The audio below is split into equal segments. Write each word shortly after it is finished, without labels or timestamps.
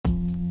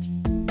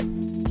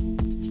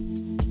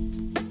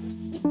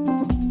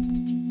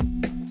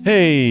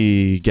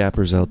Hey,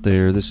 gappers out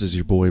there, this is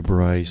your boy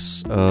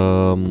Bryce.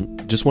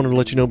 Just wanted to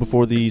let you know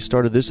before the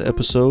start of this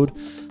episode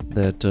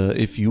that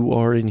if you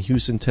are in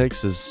Houston,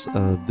 Texas,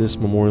 this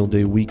Memorial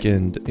Day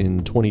weekend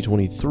in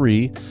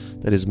 2023,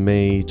 that is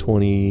May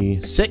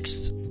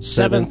 26th,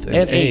 7th,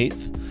 and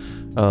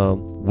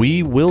 8th,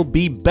 we will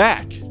be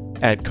back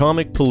at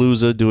Comic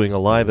Palooza doing a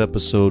live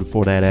episode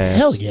for that ass.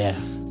 Hell yeah.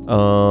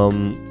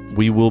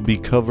 We will be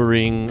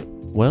covering,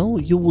 well,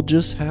 you will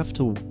just have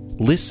to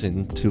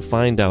listen to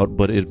find out,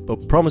 but I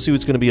promise you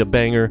it's going to be a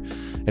banger,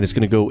 and it's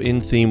going to go in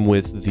theme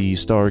with the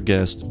star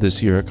guest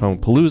this year at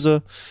Comic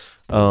Palooza.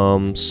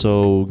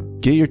 So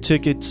get your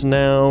tickets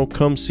now,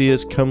 come see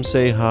us, come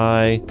say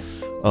hi.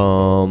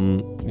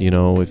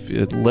 If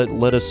it,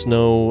 let us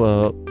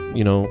know,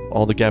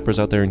 all the gappers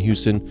out there in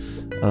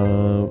Houston,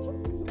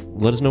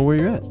 let us know where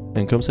you're at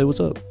and come say what's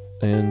up.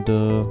 And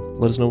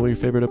let us know what your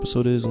favorite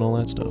episode is and all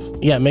that stuff.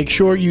 Yeah, make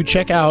sure you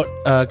check out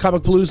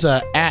Comic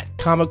Palooza at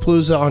Comic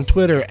Palooza on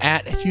Twitter,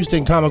 at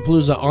Houston Comic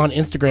Palooza on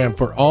Instagram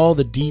for all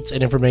the deets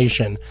and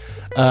information.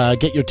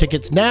 Get your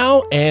tickets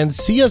now and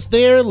see us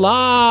there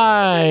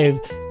live.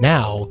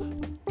 Now,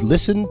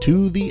 listen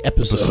to the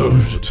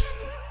episode.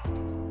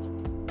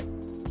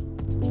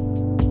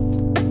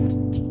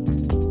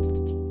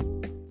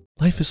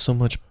 Life is so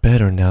much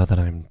better now that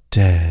I'm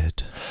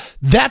dead.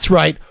 That's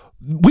right.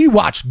 We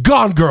watched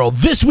Gone Girl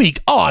this week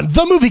on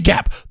The Movie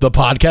Gap, the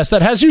podcast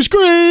that has you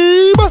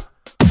scream.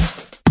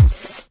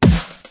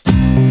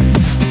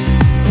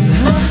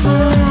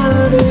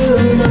 I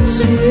did not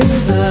see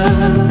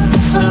that.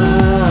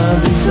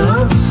 I did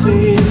not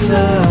see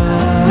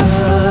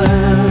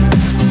that.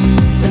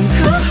 And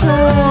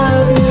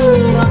I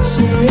did not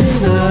see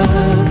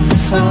that.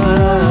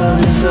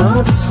 I did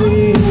not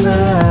see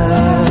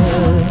that.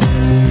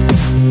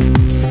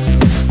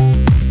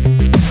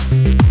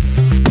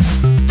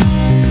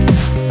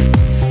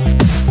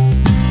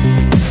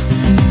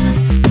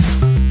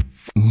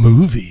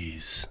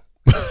 Movies.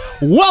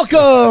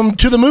 Welcome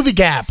to the Movie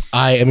Gap.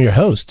 I am your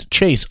host,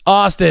 Chase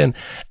Austin,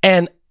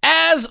 and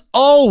as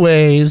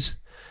always,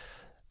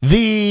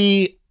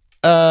 the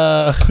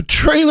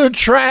trailer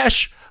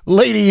trash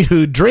lady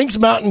who drinks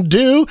Mountain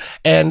Dew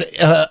and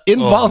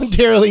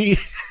involuntarily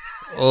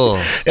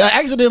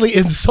accidentally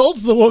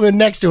insults the woman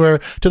next to her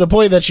to the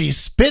point that she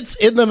spits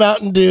in the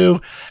Mountain Dew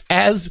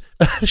as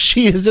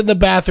she is in the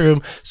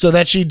bathroom so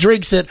that she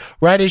drinks it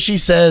right as she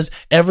says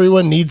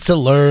everyone needs to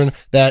learn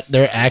that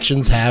their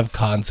actions have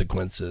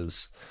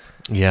consequences.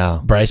 Yeah.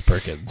 Bryce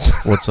Perkins.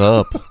 What's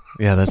up?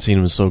 Yeah, that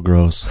scene was so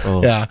gross.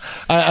 Oh. Yeah.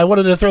 I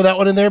wanted to throw that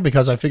one in there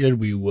because I figured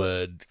we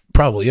would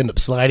probably end up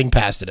sliding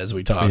past it as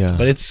we talked,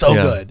 but it's so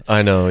good.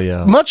 I know,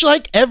 yeah. Much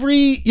like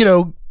every,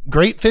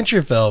 great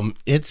Fincher film,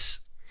 it's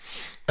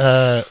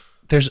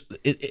there's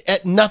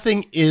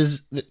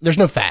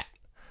no fat.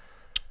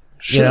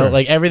 Sure.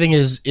 Like everything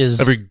is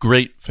every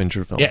great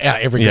Fincher film. Yeah,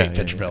 every great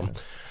Fincher film.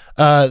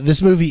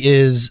 This movie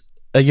is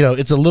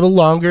it's a little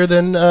longer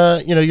than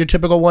your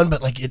typical one,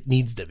 but like it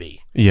needs to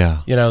be.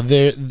 Yeah.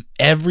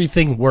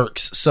 Everything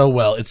works so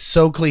well. It's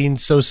so clean,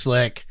 so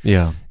slick.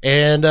 Yeah.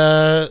 And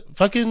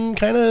fucking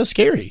kind of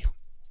scary.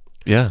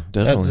 Yeah,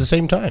 definitely. At the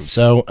same time.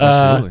 So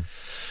absolutely.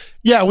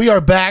 Yeah, we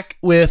are back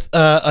with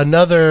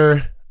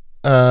another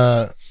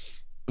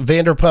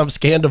Vanderpump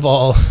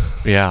Scandoval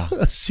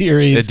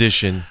series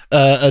edition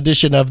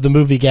of the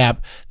Movie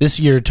Gap this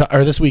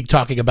week,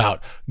 talking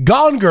about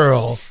Gone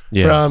Girl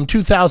from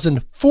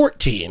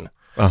 2014.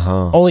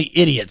 Only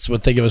idiots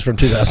would think it was from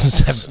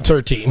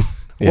 2013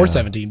 or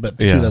 17, but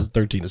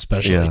 2013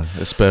 especially. Yeah,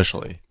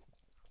 especially.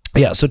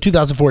 Yeah, so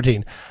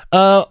 2014.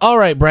 All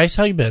right, Bryce,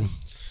 how you been?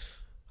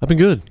 I've been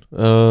good.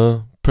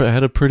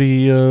 Had a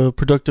pretty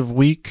productive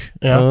week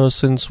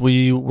since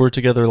we were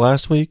together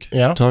last week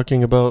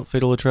talking about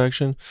Fatal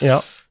Attraction.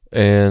 Yeah.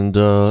 And,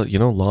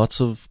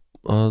 lots of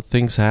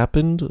things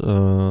happened,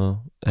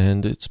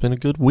 and it's been a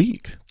good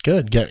week.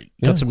 Good.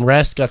 Got some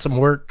rest, got some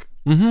work.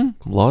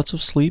 Mm-hmm. Lots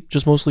of sleep,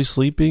 just mostly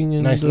sleeping.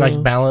 And, nice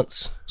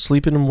balance.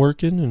 Sleeping and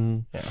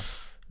working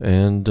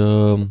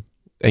and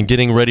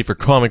getting ready for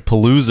Comic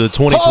Palooza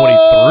 2023.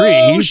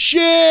 Oh,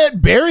 shit.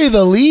 Bury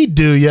the lead,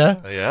 do ya?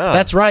 Yeah.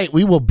 That's right.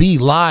 We will be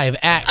live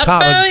at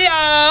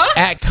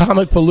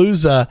Comic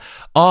Palooza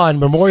on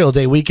Memorial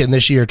Day weekend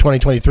this year,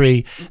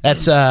 2023.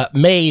 That's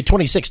May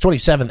 26th,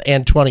 27th,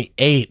 and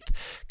 28th.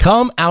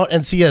 Come out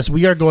and see us.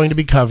 We are going to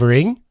be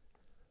covering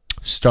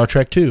Star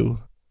Trek II,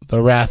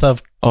 The Wrath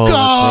of God. That's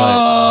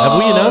right. Have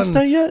we announced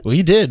that yet?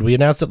 We did. We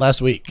announced it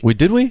last week.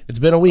 Did we? It's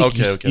been a week.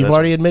 Okay, You've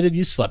already admitted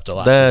you slept a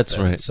lot. That's since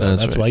then, right. So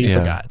that's why you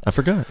forgot. I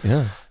forgot,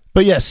 yeah.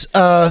 But yes,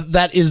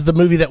 that is the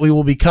movie that we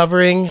will be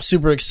covering.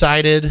 Super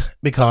excited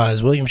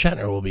because William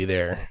Shatner will be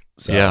there.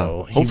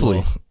 So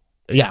hopefully.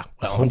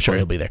 I'm sure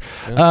he'll be there.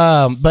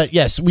 Yeah. But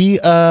yes, we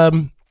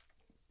will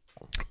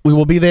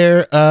be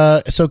there.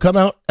 So come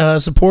out,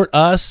 support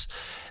us,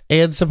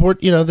 and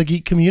support the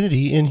geek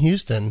community in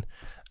Houston.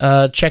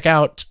 Check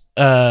out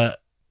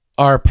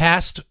our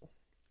past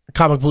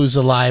Comic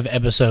Palooza live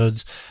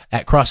episodes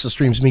at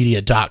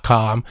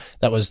crossthestreamsmedia.com.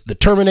 That was The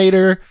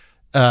Terminator,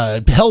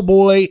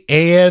 Hellboy,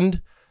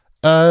 and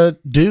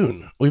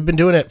Dune. We've been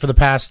doing it for the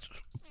past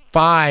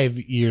 5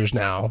 years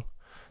now.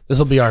 This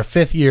will be our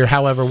 5th year.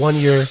 However, 1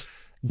 year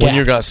gapped. 1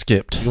 year got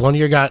skipped. 1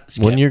 year got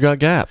skipped. 1 year got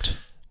gapped.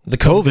 The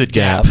COVID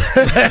gap.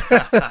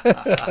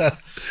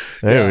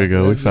 There we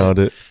go. We found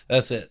it.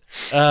 That's it.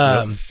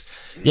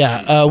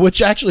 Yeah,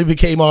 which actually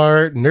became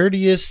our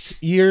nerdiest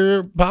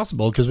year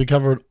possible because we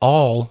covered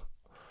all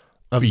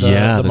of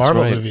the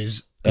Marvel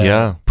movies.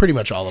 Pretty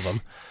much all of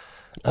them.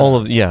 All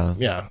of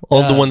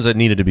all the ones that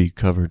needed to be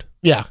covered.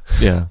 Yeah.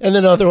 Yeah. And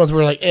then other ones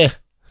were like,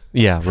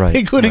 Yeah, right.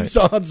 Including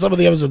some of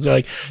the episodes are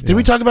like, did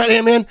we talk about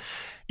Ant-Man?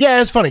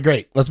 Yeah, it's funny.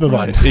 Great. Let's move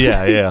on.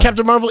 Yeah.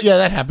 Captain Marvel? Yeah,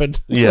 that happened.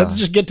 Yeah. Let's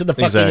just get to the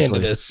fucking end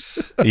of this.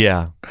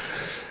 Yeah.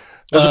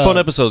 Those are fun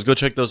episodes. Go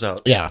check those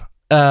out. Yeah.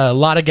 A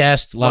lot of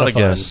guests, a lot of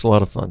fun. Guests, a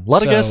lot of fun. A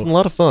lot of guests and a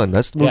lot of fun.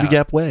 That's the Movie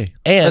Gap way.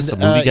 And, that's the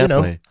Movie Gap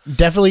way.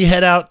 Definitely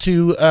head out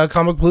to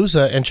Comic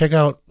Palooza and check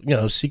out,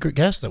 secret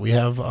guests that we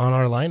have on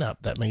our lineup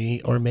that may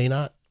or may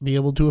not be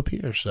able to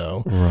appear.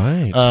 So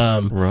right.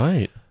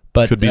 Right.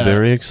 But could be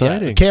very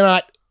exciting.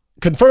 Cannot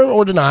confirm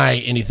or deny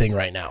anything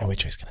right now. Can we,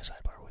 Chase, can I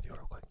sidebar with you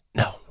real quick?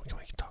 No. Can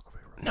we talk over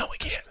here? No, we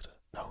can't.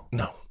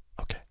 No.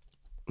 Okay.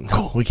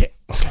 Cool. We can't.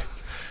 Okay.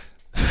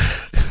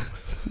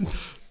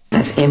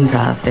 That's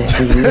improv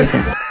 50 years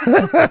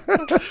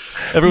ago.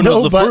 Everyone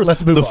knows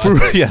let's move on.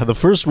 The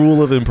first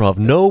rule of improv,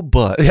 no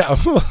but. Yeah.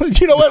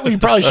 You know what we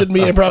probably shouldn't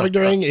be improving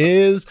during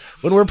is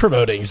when we're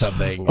promoting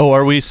something. Oh,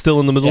 are we still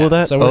in the middle of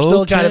that? So we're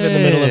still kind of in the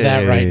middle of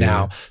that right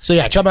now. So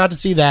yeah, jump out to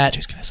see that.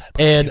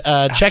 And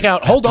check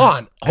out, hold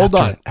on.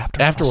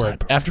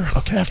 Afterward.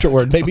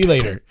 Maybe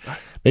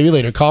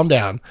later. Calm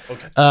down.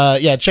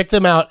 Okay. Check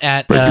them out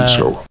at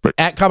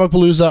Comic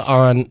Palooza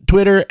on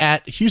Twitter,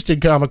 at Houston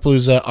Comic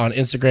Palooza on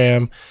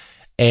Instagram,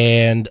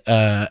 and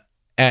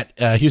at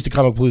Houston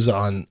Comic Palooza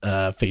on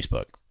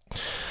Facebook.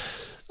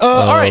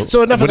 All right,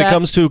 so enough of that. When it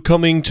comes to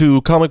coming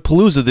to Comic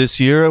Palooza this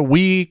year,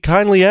 we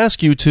kindly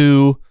ask you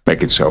to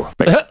make it so.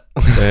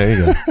 There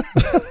you go.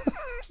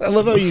 I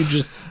love how you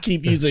just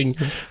keep using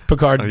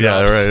Picard drops.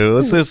 Yeah,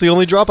 right. That's the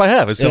only drop I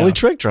have. It's the only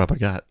trick drop I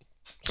got.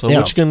 So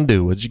what you gonna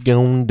do? What you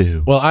gonna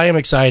do? Well, I am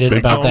excited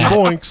about that.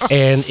 Points.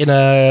 And in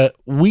a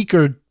week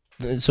or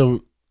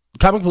so,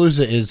 Comic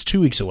Palooza is 2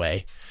 weeks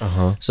away.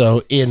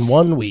 So in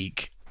 1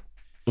 week,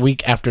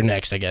 week after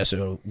next, I guess,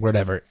 or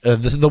whatever,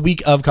 the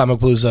week of Comic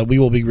Palooza, we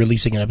will be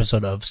releasing an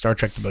episode of Star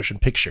Trek: The Motion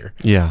Picture.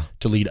 Yeah.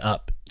 To lead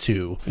up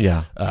to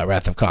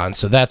Wrath of Khan.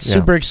 So that's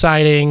super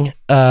exciting.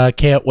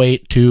 Can't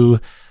wait to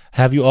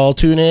have you all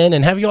tune in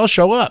and have you all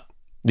show up.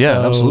 Yeah,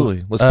 So,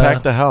 absolutely. Let's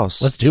pack the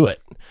house. Let's do it.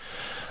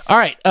 All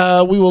right.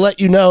 We will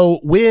let you know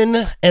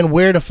when and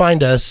where to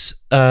find us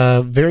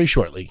very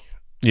shortly.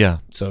 Yeah.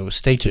 So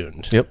stay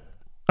tuned. Yep.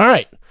 All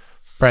right.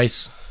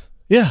 Bryce.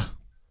 Yeah.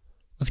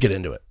 Let's get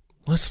into it.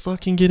 Let's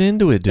fucking get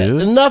into it,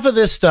 dude. Enough of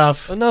this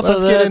stuff. Enough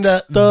Let's of get that into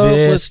stuff.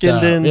 this Let's get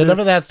stuff. into Enough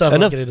of that stuff.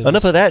 Let's get into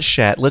enough this. of that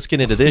shat. Let's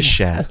get into this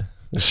shat.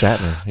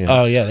 Shatner. Yeah.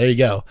 Oh, yeah. There you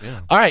go.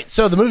 Yeah. All right.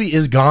 So the movie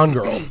is Gone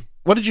Girl.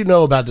 What did you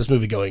know about this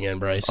movie going in,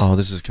 Bryce? Oh,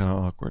 this is kind of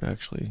awkward,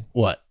 actually.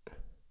 What?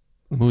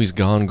 The movie's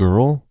Gone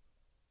Girl.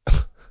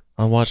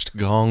 I watched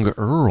Gong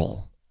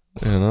Earl.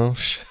 You know,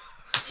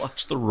 I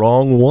watched the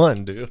wrong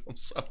one, dude. I'm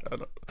sorry.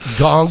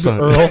 Gong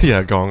Earl.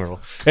 Yeah, Gong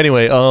Earl.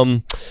 Anyway,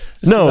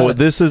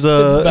 this is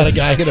It's about a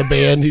guy in a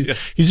band.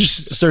 He's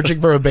just searching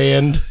for a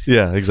band.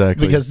 Yeah,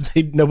 exactly. Because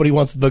nobody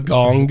wants the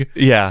gong.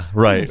 Yeah,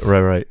 right.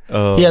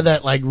 He had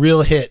that like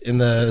real hit in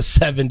the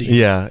 70s.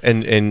 Yeah,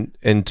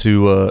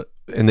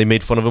 and they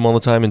made fun of him all the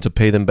time, and to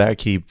pay them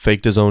back, he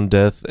faked his own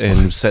death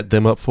and set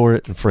them up for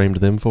it and framed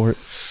them for it.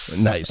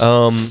 Nice.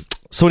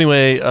 So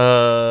anyway,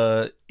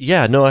 I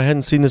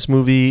hadn't seen this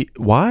movie.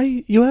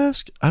 Why, you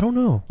ask? I don't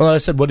know. Well, I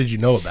said, what did you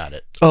know about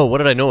it? Oh, what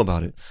did I know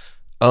about it?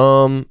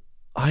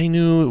 I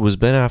knew it was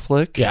Ben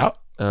Affleck. Yeah.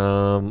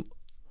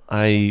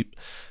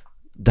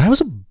 That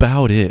was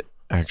about it,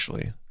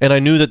 actually. And I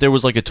knew that there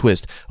was like a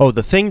twist. Oh,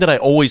 the thing that I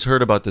always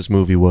heard about this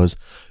movie was,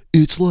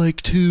 it's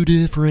like two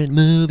different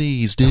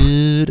movies,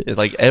 dude.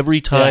 Like every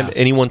time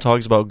anyone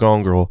talks about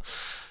Gone Girl,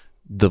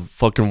 the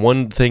fucking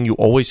one thing you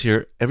always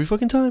hear every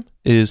fucking time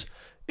is,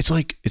 it's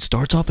like it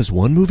starts off as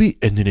one movie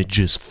and then it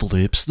just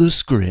flips the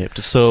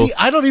script. So see,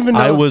 I don't even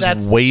know. I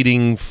was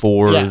waiting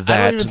for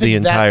that the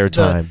entire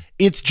time.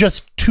 It's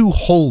just two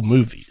whole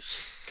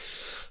movies.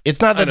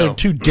 It's not that they're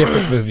two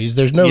different movies.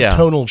 There's no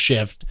tonal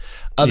shift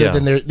other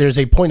than there's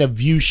a point of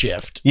view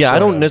shift. Yeah, I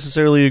don't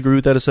necessarily agree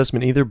with that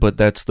assessment either, but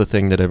that's the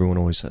thing that everyone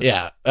always says.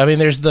 Yeah. I mean,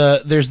 there's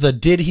the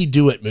Did He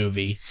Do It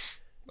movie.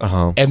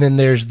 And then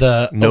there's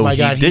the No, oh my he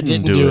god, he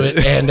didn't do it,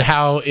 and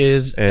how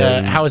is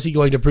he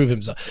going to prove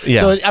himself? Yeah.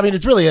 So I mean,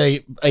 it's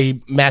really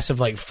a massive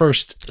like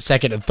first,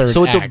 second, and third.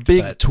 So it's act, a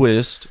big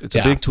twist. It's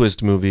a big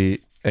twist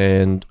movie,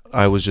 and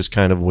I was just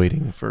kind of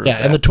waiting for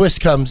and the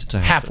twist comes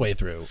halfway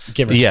through.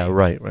 Give or take.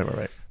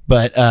 right.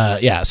 But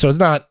so it's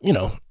not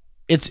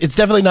it's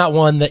definitely not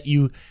one that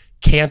you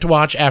can't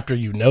watch after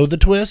you know the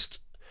twist,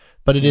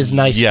 but it is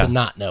nice to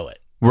not know it.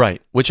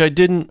 Right, which I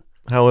didn't.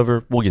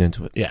 However, we'll get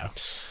into it. Yeah.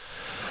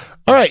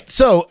 All right,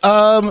 so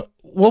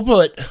we'll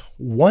put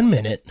 1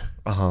 minute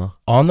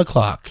on the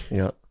clock.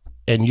 Yeah.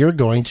 and you're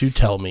going to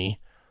tell me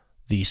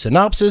the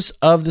synopsis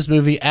of this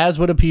movie as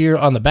would appear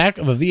on the back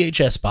of a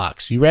VHS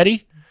box. You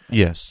ready?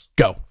 Yes.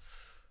 Go.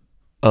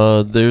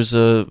 There's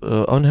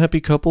a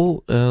unhappy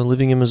couple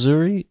living in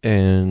Missouri,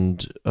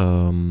 and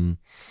one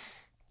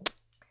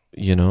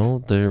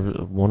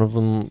of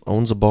them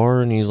owns a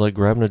bar, and he's like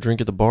grabbing a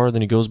drink at the bar.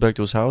 Then he goes back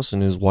to his house,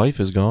 and his wife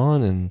is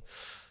gone, and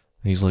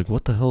he's like,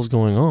 "What the hell's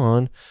going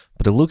on?"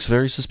 But it looks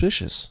very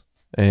suspicious.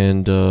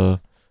 And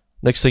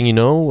next thing you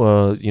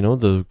know,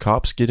 the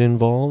cops get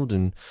involved,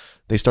 and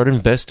they start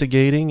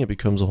investigating. It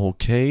becomes a whole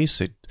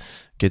case. It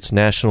gets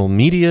national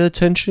media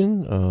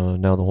attention.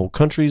 Now the whole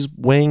country's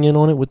weighing in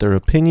on it with their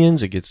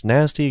opinions. It gets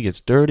nasty. It gets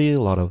dirty.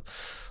 A lot of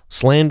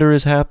slander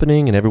is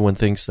happening, and everyone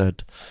thinks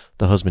that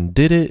the husband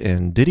did it.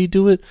 And did he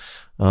do it?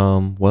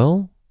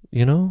 No,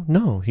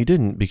 he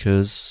didn't,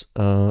 because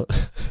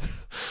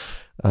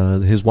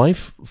his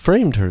wife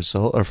framed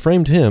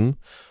him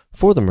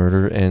for the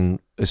murder and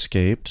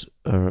escaped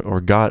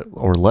or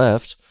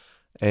left.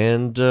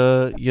 And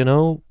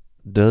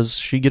does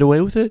she get away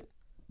with it?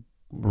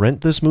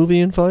 Rent this movie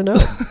and find out,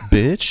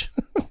 bitch.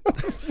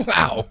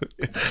 Wow.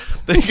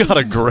 They got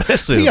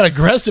aggressive. He got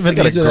aggressive at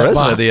the end of that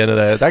box. At the end of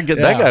that.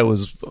 That guy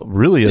was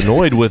really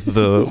annoyed with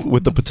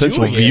the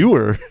potential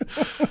viewer.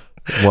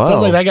 Wow.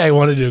 Sounds like that guy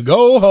wanted to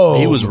go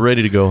home. He was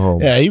ready to go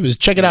home. Yeah, he was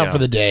checking out for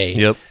the day.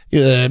 Yep.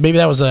 Maybe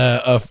that was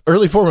a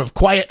early form of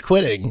quiet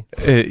quitting.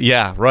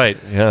 Yeah, right.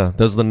 Yeah,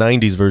 that's the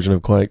 90s version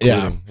of quiet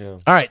quitting. Yeah.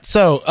 All right,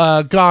 so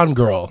Gone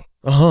Girl.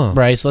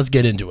 Bryce, let's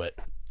get into it.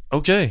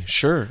 Okay,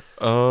 sure.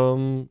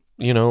 Didn't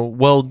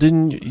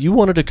you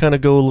wanted to kind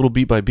of go a little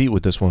beat by beat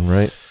with this one,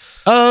 right?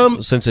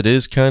 Since it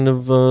is kind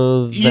of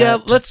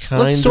let's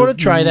sort of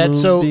try that.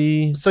 So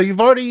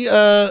you've already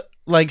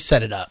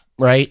set it up,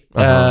 right?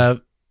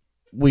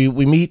 We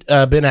meet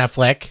Ben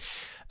Affleck,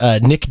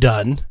 Nick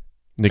Dunn.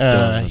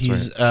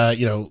 He's right.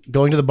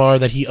 Going to the bar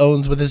that he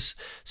owns with his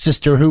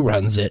sister who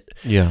runs it.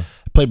 Yeah.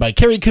 Played by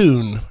Carrie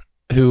Coon,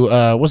 who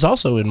was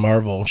also in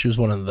Marvel. She was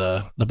one of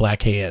the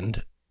Black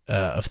Hand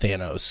of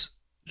Thanos.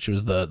 She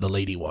was the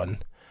lady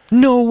one.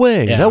 No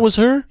way. Yeah. That was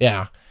her?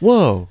 Yeah.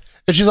 Whoa.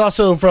 And she's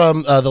also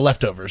from The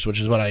Leftovers, which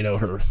is what I know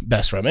her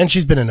best from. And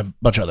she's been in a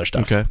bunch of other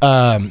stuff. Okay.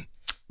 So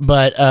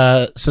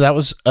that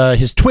was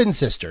his twin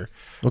sister,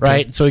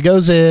 right? So he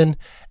goes in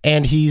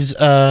and he's,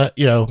 talking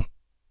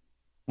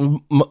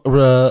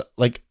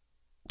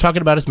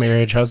about his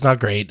marriage, how it's not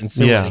great, and it's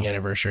their wedding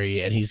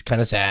anniversary, and he's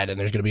kind of sad, and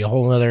there's going to be a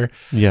whole other,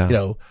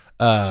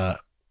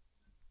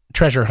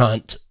 treasure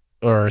hunt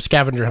or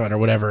scavenger hunt or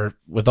whatever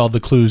with all the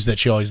clues that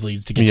she always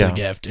leads to get to the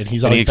gift. And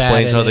he's always he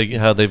explains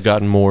how they've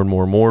gotten more and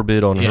more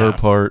morbid on her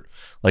part,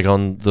 like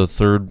on the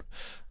third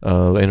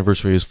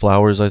anniversary of his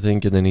flowers, I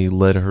think, and then he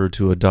led her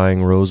to a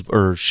dying rose,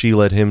 or she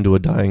led him to a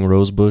dying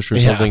rose bush or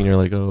something. And you're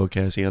like, oh,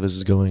 okay, I see how this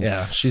is going.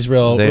 Yeah, she's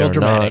real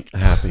dramatic.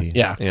 Not happy.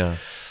 Yeah.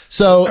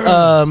 So,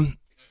 and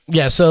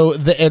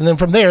then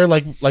from there,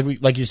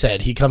 like you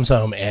said, he comes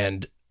home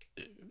and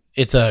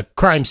it's a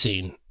crime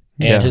scene,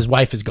 and his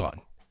wife is gone.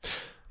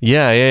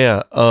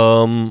 Yeah.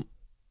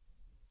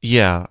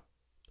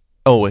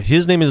 Oh,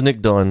 his name is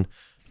Nick Dunn.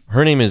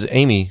 Her name is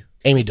Amy.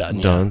 Amy Dunn.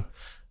 Yeah.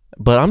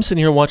 But I'm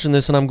sitting here watching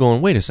this and I'm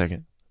going, wait a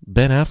second.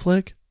 Ben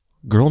Affleck?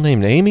 Girl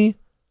named Amy?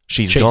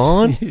 She's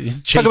gone?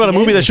 Talk about a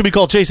movie that should be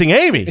called Chasing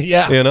Amy.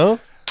 Yeah.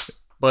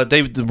 But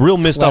the real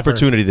missed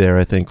opportunity there,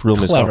 I think.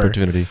 Missed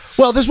opportunity.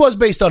 Well, this was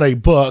based on a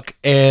book,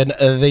 and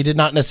they did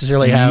not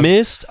necessarily have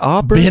missed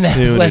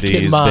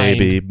opportunities,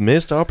 baby.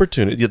 Missed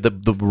opportunity.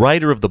 The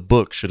writer of the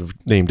book should have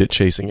named it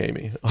Chasing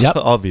Amy. Yep.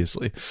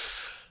 Obviously.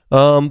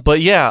 From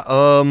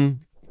the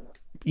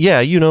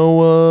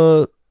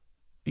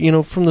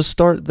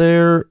start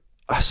there.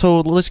 So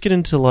let's get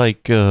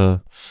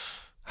into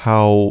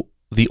how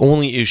the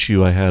only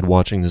issue I had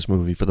watching this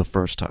movie for the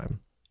first time,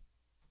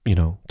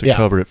 to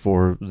cover it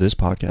for this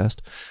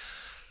podcast,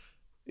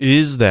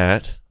 is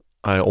that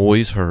I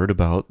always heard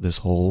about this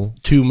whole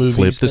two movies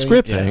flip the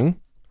script thing.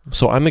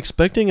 So I'm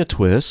expecting a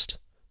twist,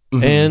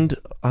 and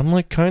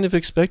I'm kind of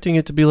expecting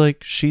it to be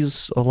like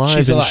she's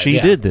alive and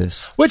she did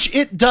this, which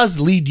it does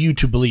lead you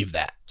to believe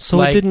that.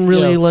 So it didn't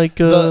really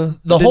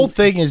the whole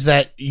thing is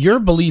that you're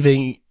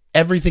believing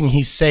everything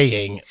he's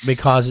saying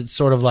because it's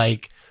sort of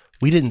like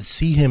we didn't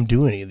see him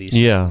do any of these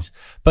things,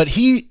 but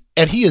he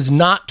is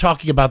not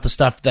talking about the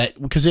stuff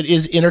because it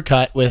is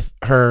intercut with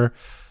her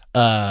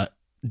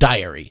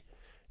diary.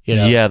 The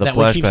that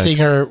we keep seeing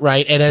her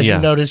write, and as you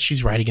notice,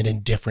 she's writing it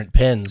in different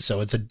pens,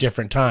 so it's a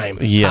different time.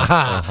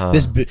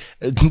 This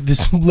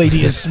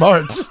lady is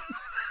smart.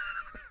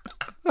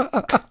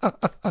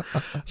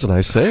 That's a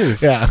nice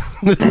save. Yeah.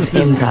 That's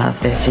improv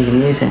 50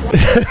 music.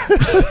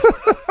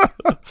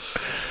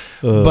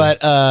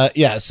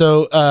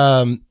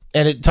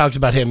 And it talks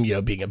about him,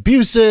 being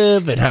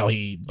abusive and how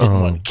he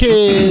didn't want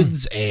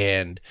kids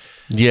and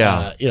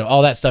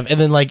all that stuff. And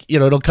then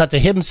it'll cut to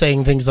him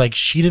saying things like,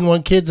 she didn't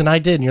want kids and I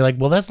did. And you're like,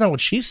 well, that's not what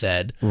she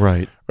said.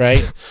 Right.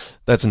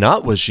 That's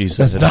not what she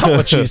said. That's not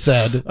what she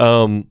said.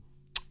 So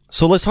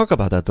let's talk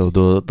about that though.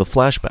 The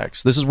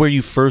flashbacks. This is where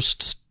you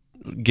first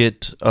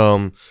get,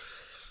 the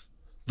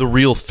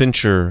real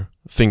Fincher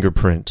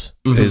fingerprint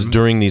is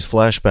during these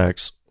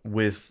flashbacks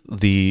with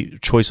the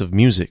choice of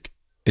music.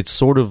 It's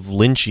sort of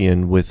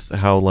Lynchian with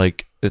how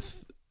like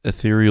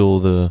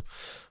ethereal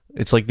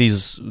it's like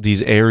these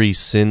airy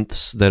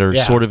synths that are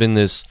sort of in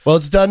this. Well,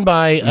 it's done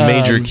by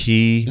major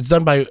key. It's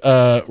done by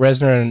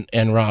Reznor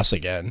and Ross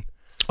again.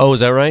 Oh, is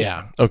that right?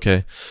 Yeah.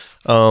 Okay.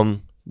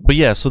 But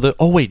yeah, so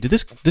did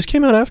this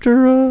came out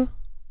after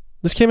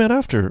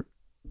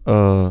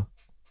The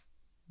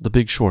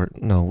Big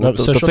Short? No, the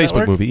Social Facebook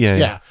Network? movie.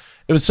 Yeah.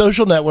 It was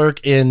Social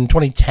Network in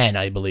 2010,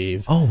 I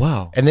believe. Oh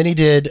wow. And then he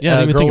did I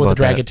didn't even Girl think with a about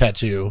Dragon that.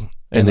 Tattoo.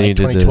 And then he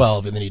did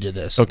 2012, this. and then he did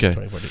this. Okay. In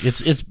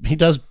 2014. It's he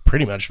does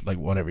pretty much like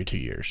one every 2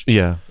 years.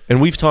 Yeah, and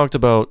we've talked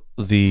about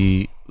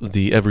the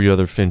every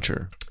other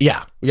Fincher.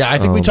 Yeah. I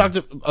think we talked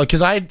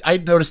because I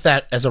noticed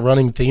that as a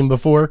running theme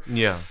before.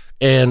 Yeah.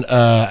 And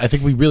I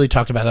think we really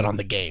talked about that on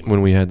The Game.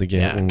 When we had the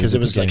game. Yeah, because it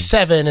was like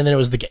 7, and then it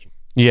was The Game.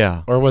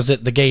 Yeah. Or was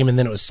it The Game and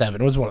then it was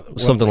 7? It was one of the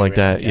Something like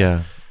that.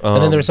 Yeah. And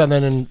then there was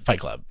something in Fight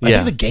Club. I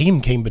yeah. think The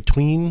Game came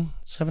between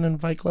 7 and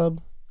Fight Club.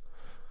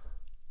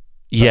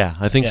 Yeah,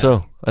 I think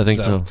so. I think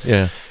so.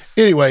 Yeah.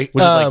 Anyway,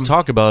 Which is like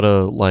talk about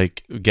a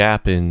like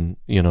gap in,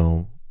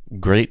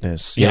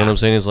 greatness. You know what I'm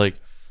saying? It's like,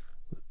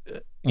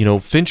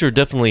 Fincher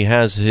definitely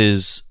has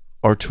his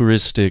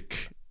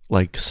artistic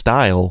like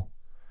style,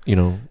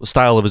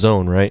 style of his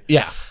own, right?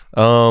 Yeah.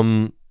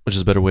 Which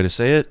is a better way to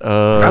say it.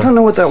 I don't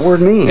know what that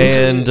word means.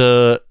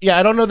 And yeah,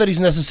 I don't know that he's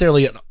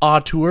necessarily an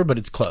auteur, but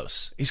it's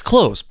close. he's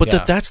close. But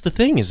Yeah. that's the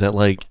thing is that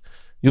like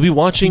you'll be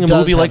watching He a does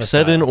movie have like a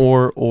Seven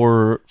style.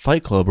 or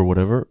Fight Club or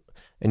whatever,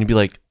 and you'd be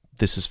like,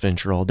 this is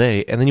Fincher all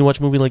day. And then you watch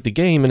a movie like The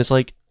Game, and it's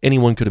like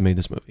anyone could have made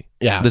this movie.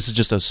 Yeah. This is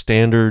just a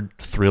standard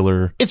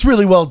thriller. It's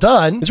really well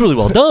done. It's really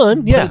well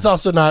done. Yeah. But it's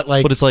also not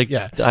like. But it's like,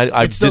 yeah.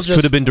 I It's still this could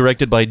just- have been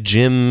directed by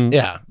Jim,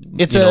 Yeah.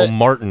 It's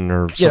Martin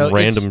or some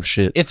random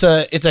shit. It's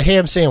a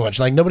ham sandwich.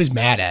 Like nobody's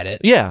mad at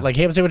it. Yeah. Like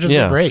ham sandwiches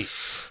Yeah. are great.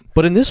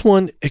 But in this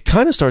one, it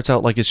kind of starts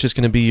out like it's just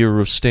going to be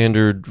your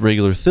standard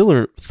regular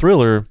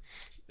thriller,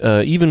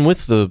 even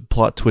with the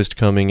plot twist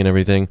coming and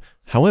everything.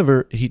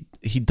 However,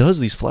 he does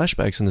these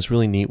flashbacks in this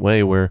really neat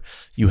way where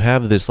you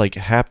have this like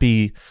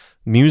happy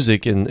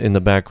music in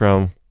the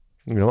background.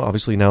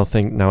 Obviously now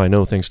I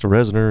know thanks to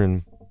Reznor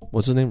and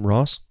what's his name,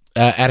 Ross.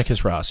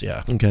 Atticus Ross.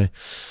 Yeah. Okay,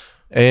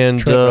 and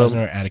Trent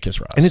Reznor, Atticus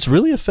Ross. and it's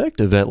really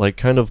effective at like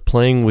kind of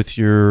playing with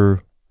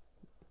your,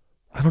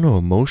 I don't know,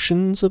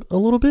 emotions a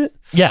little bit.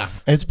 yeah,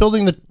 it's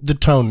building the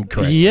tone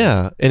correctly.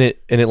 Yeah, and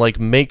it like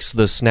makes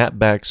the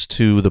snapbacks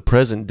to the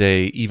present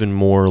day even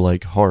more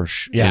like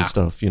harsh Yeah. and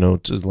stuff,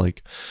 to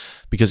like,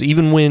 because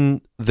even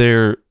when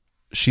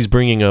she's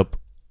bringing up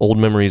old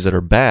memories that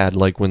are bad,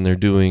 like when they're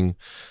doing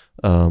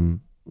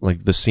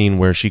like the scene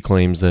where she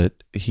claims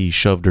that he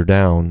shoved her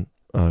down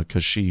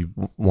because she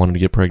wanted to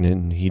get pregnant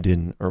and he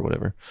didn't or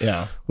whatever,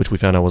 Yeah. which we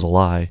found out was a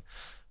lie.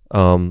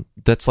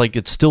 That's like,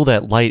 it's still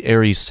that light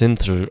airy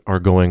synths are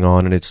going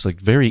on, and it's like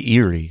very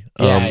eerie.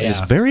 Yeah. It's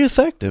very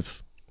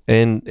effective,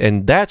 and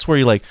that's where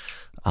you're like,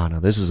 oh no,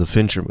 this is a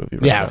Fincher movie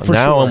right Yeah, now. for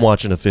Now sure. I'm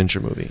watching a Fincher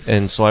movie,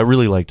 and so I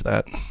really liked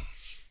that.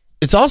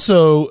 It's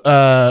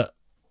also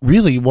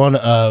really one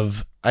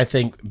of, I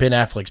think, Ben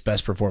Affleck's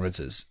best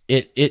performances.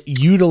 It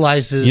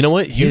utilizes You know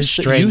what his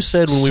strengths you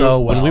said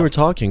when we were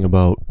talking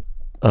about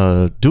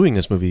doing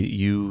this movie,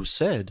 you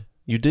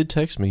did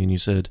text me and you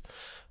said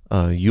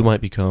you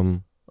might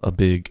become a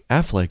big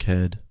Affleck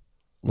head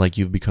like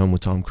you've become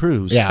with Tom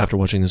Cruise after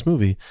watching this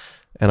movie.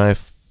 And I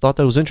thought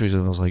that was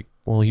interesting. I was like,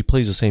 well, he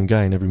plays the same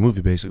guy in every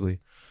movie basically.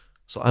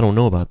 So I don't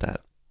know about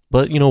that.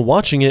 But,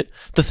 watching it,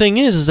 the thing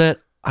is that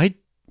I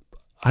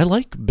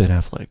like Ben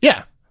Affleck.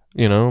 Yeah.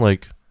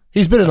 Like,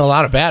 He's been in a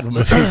lot of bad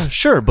movies.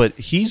 sure, but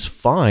he's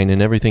fine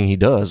in everything he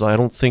does. I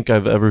don't think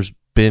I've ever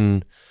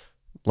been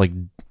like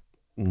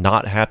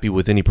not happy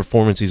with any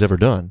performance he's ever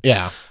done.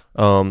 Yeah.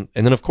 And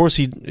then of course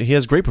he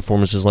has great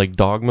performances like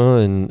Dogma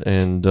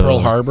and Pearl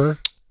Harbor.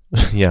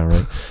 Yeah,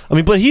 right. I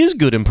mean, but he is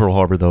good in Pearl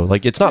Harbor though.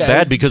 Like it's not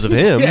bad because of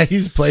him. Yeah,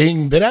 he's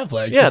playing Ben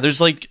Affleck. Yeah, there's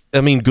like,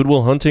 I mean, Good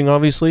Will Hunting,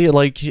 obviously.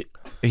 Like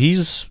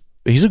he's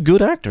a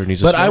good actor, and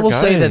he's. But I will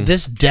say that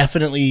this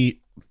definitely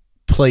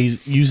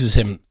uses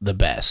him the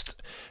best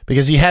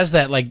because he has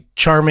that like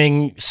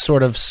charming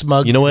sort of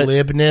smug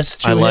glibness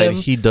to him.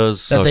 He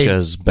does suck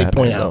as Batman.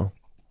 Point out. Though.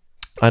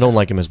 I don't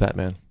like him as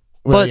Batman.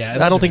 Well, but yeah,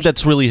 I don't think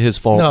that's really his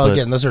fault. No, but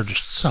again, those are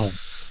just so.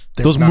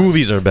 Those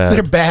movies are bad.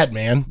 They're bad,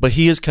 man. But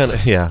he is kind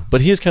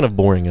of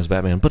boring as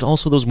Batman. But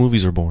also those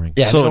movies are boring.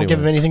 Yeah, so they don't give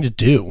him anything to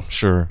do.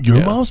 Sure.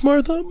 Your mom's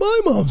Martha, my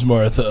mom's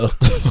Martha.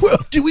 Well,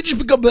 did we just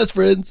become best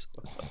friends?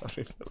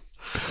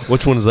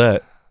 Which one is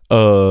that?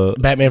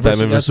 Batman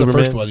versus that's Superman?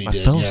 the first one he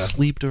did. I fell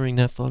asleep during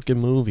that fucking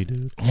movie,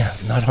 dude. Yeah,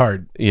 not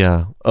hard.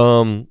 Yeah.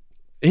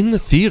 In the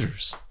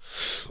theaters.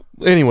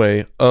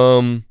 Anyway,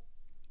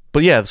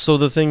 but yeah, so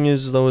the thing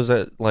is though is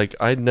that like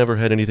I'd never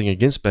had anything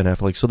against Ben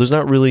Affleck, so there's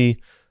not really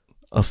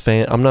a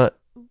fan. I'm not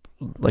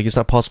like, it's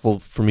not possible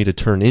for me to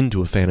turn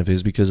into a fan of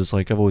his because it's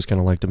like I've always kind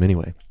of liked him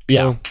anyway.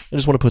 Yeah. So I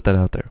just want to put that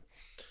out there.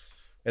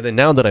 And then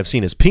now that I've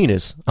seen his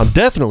penis, I'm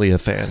definitely a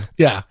fan.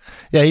 Yeah.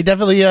 Yeah, he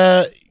definitely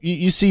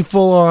you see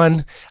full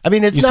on. I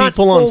mean, it's You not see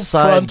full on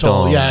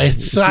frontal. side Yeah,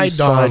 it's dong. You see side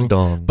dong,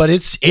 dong. but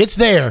it's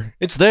there.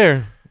 It's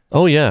there.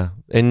 Oh yeah,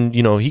 and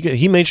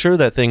he made sure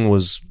that thing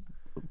was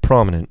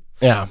prominent,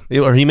 Yeah.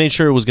 or he made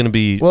sure it was going to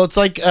be Well, it's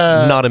like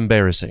not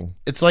embarrassing.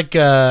 it's like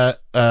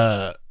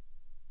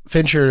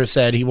Fincher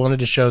said he wanted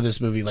to show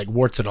this movie like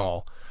warts and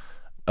all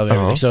of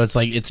everything. Uh-huh. So it's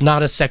like it's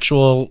not a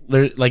sexual.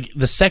 Like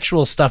the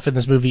sexual stuff in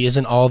this movie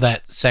isn't all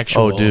that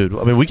sexual. Oh, dude.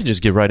 I mean, we can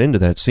just get right into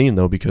that scene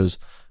though, because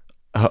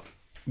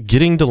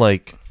getting to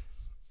like.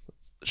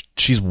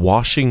 She's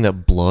washing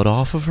that blood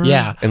off of her.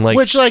 Yeah, and like,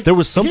 which like there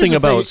was something here's the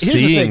about thing-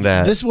 here's the seeing thing.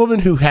 that. This woman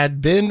who had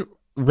been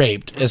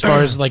raped, as far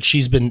as like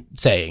she's been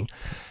saying,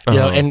 you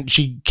know, and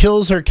she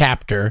kills her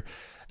captor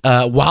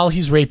while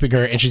he's raping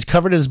her, and she's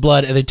covered in his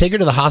blood, and they take her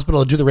to the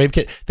hospital and do the rape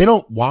kit. They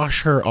don't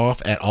wash her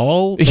off at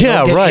all. They Yeah,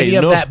 don't get right. Any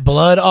of No. that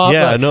blood off.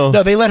 Yeah, Like, no.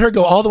 No, they let her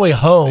go all the way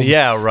home.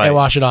 Yeah, right. And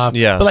wash it off.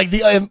 Yeah. but like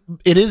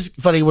it is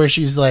funny where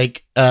she's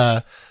like,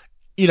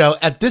 you know,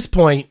 at this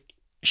point,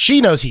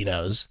 she knows he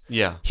knows.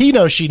 Yeah, He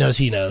knows she knows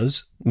he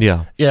knows.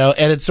 yeah, You know,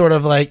 and it's sort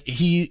of like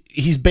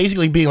he's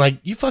basically being like,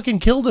 you fucking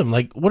killed him.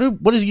 Like, what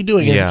are you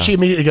doing? And Yeah. she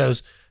immediately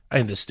goes, I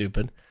ain't this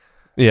stupid.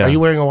 yeah. Are you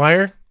wearing a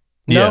wire?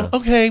 No? Yeah.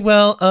 Okay,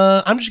 well,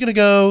 I'm just gonna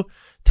go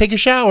take a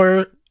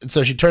shower. And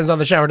so she turns on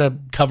the shower to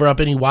cover up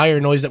any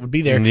wire noise that would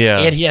be there. Yeah.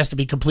 And he has to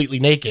be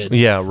completely naked.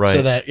 Yeah, right.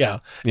 So that, yeah.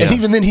 Yeah. And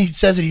even then he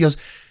says it, he goes,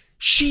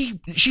 She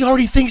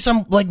already thinks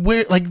I'm like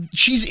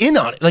she's in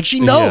on it. Like she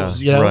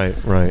knows, Yeah, you know?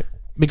 right.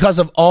 Because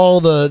of all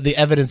the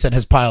evidence that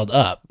has piled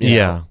up. you know?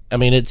 Yeah. I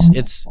mean,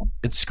 it's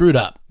screwed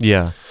up.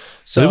 Yeah.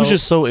 So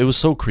it was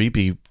so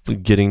creepy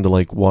getting to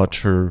like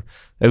watch her.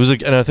 It was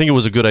and I think it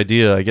was a good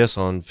idea, I guess,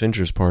 on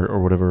Fincher's part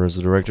or whatever, as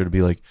the director, to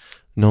be like,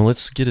 no,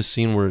 let's get a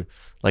scene where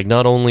like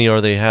not only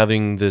are they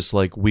having this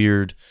like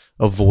weird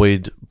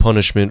avoid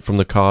punishment from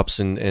the cops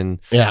and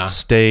Yeah.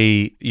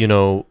 stay,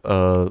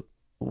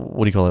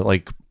 what do you call it?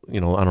 Like, I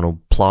don't know,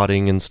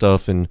 plotting and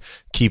stuff and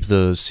keep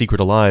the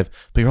secret alive,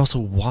 but you're also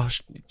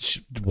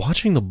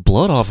watching the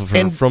blood off of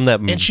her from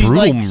that and she,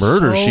 brutal like,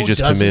 murder so she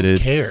just doesn't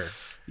committed. Care.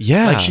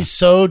 Yeah. Like she's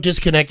so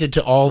disconnected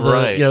to all the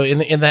Right.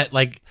 in that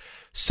like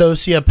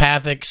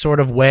sociopathic sort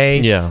of way.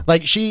 Yeah.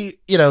 Like she,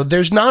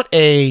 there's not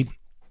a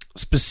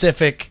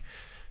specific.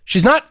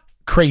 She's not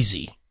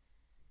crazy.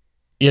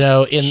 In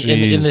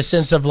the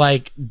sense of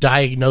like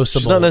diagnosable.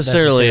 She's not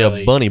necessarily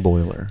a bunny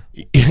boiler.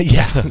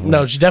 Yeah,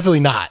 no, she's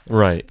definitely not.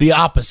 Right. The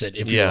opposite,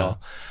 if Yeah.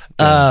 you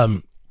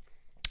will.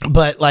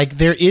 But like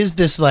there is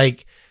this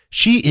like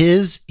she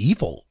is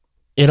evil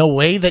in a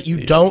way that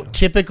you don't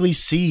typically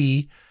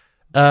see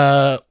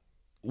women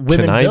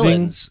Conniving?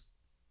 villains.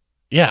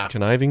 Yeah.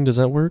 Conniving, does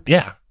that work?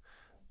 Yeah.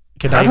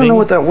 I don't know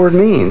what that word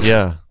means.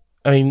 Yeah.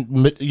 I mean,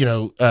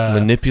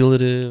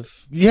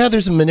 Manipulative. yeah,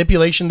 there's a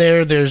manipulation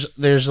there.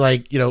 There's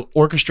like,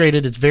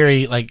 orchestrated. It's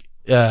very like,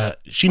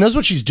 she knows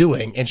what she's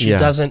doing and she Yeah.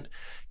 doesn't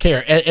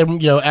care.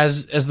 And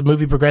as the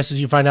movie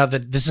progresses, you find out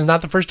that this is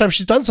not the first time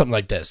she's done something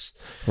like this.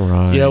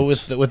 Right.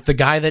 With the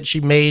guy that she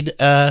made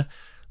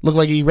look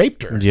like he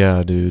raped her.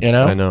 Yeah, dude.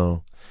 I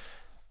know.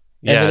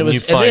 And then it was- you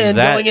and find then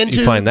that going into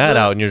you find that the-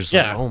 out, and you're just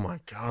yeah. like, oh my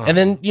god. And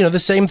then, the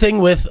same thing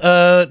with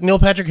Neil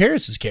Patrick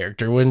Harris's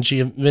character when she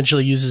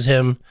eventually uses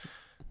him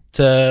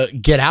to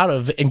get out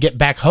of and get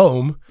back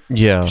home.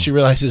 yeah, She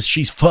realizes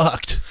she's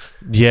fucked.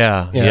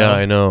 yeah, You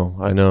know?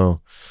 I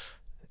know.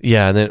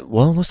 Yeah, and then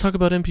let's talk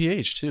about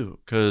MPH too,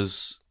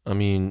 because I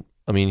mean,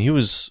 he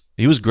was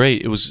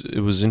great. It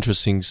was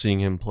interesting seeing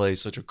him play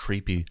such a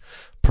creepy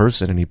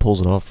person, and he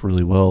pulls it off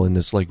really well in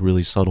this like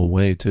really subtle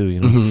way too.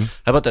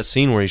 How about that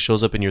scene where he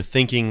shows up and you're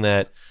thinking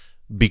that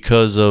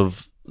because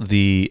of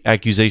the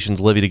accusations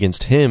levied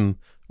against him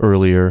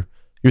earlier,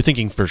 you're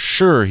thinking for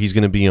sure he's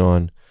going to be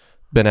on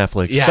Ben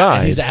Affleck's side.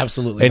 And he's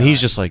absolutely and not.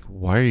 he's just like,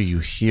 why are you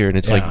here? And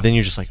it's like, then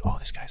you're just like, oh,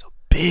 this guy's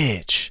a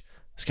bitch.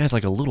 This guy's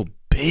like a little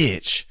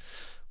bitch.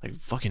 Like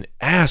fucking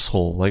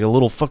asshole. Like a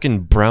little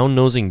fucking brown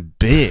nosing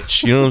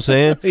bitch. You know what I'm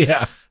saying?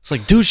 Yeah. It's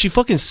like, dude, she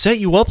fucking set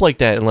you up like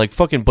that. And like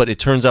fucking, but it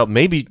turns out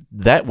maybe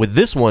that with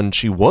this one,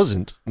 she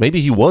wasn't. Maybe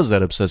he was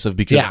that obsessive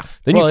because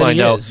then you find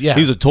out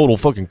he's a total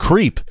fucking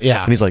creep.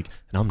 Yeah. And he's like,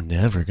 and I'm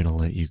never going to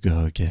let you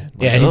go again.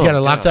 Like, Yeah, and he's oh, got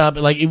it locked up.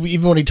 Like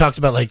even when he talks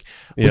about like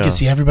we Yeah. can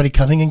see everybody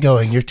coming and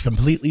going, you're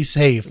completely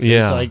safe.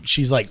 Yeah. It's like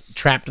she's like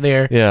trapped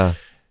there. Yeah.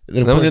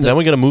 Then, of Then course,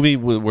 we got a movie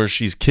where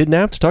she's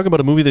kidnapped. Talk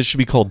about a movie that should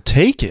be called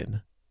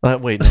Taken.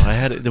 Wait, no, I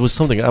had it. There was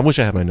something. I wish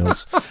I had my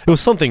notes. It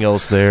was something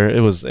else there. It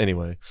was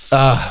anyway.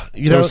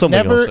 There was something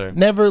else there.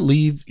 never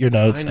leave your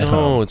notes I at know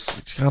home.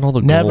 it's got all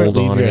the Never gold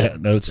leave on your it.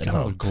 notes at Got all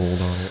the home.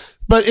 gold on it.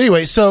 But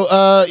anyway, so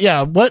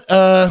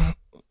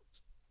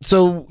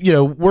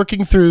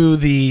working through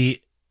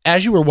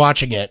as you were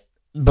watching it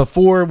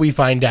before we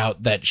find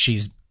out that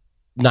she's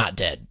not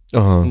dead.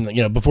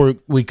 Before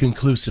we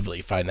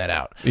conclusively find that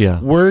out. Yeah.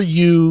 Were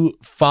you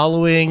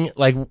following?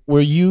 Like, were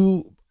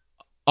you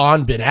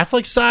on Ben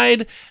Affleck's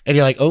side, and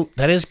you're like, oh,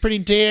 that is pretty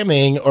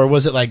damning, or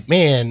was it like,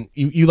 man,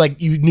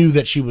 you knew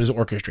that she was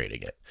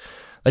orchestrating it?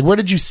 Like, where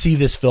did you see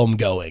this film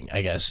going,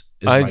 I guess,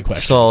 is my question. I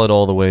saw it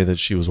all the way that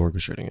she was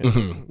orchestrating it.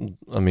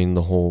 Mm-hmm. I mean,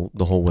 the whole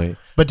way.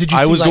 But did you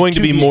see, I was like, going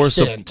to be more...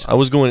 I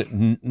was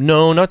going...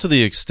 No, not to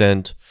the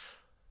extent.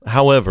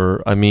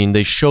 However, I mean,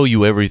 they show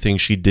you everything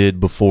she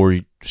did before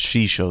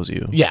she shows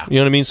you. Yeah. You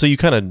know what I mean? So you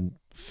kind of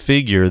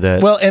figure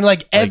that... Well, and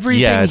like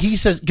everything he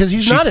says... Because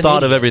he's not an thought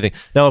idiot. of everything.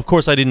 Now, of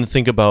course, I didn't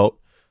think about...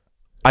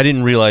 I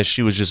didn't realize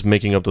she was just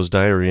making up those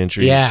diary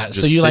entries. Yeah,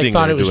 so you like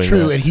thought it was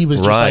true, and he was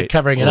just like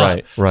covering it up.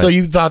 Right. So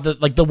you thought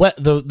that like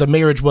the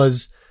marriage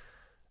was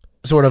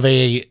sort of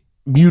a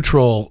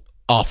mutual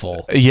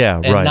awful. Yeah,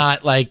 and right.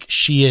 not like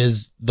she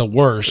is the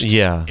worst.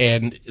 Yeah,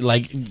 and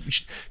like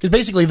because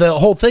basically the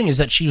whole thing is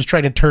that she was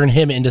trying to turn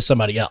him into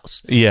somebody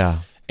else.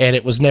 Yeah, and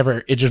it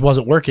just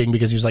wasn't working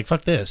because he was like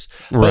fuck this,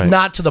 right. But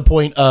not to the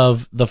point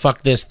of the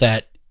fuck this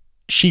that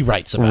she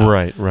writes about.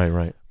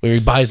 Right. Where he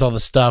buys all the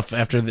stuff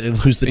after they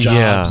lose the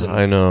jobs. Yeah,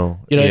 I know.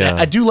 You know, yeah.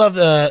 I do love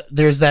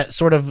there's that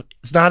sort of,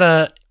 it's not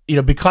a, you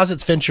know, because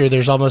it's Fincher,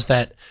 there's almost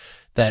that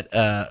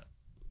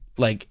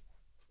like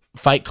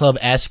Fight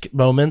Club-esque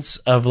moments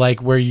of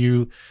like where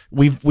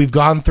we've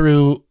gone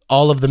through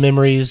all of the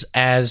memories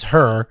as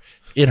her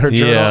in her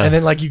journal, and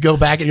then like you go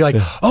back and you're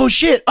like, oh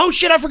shit,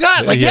 I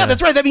forgot. Like, yeah,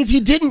 that's right. That means he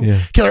didn't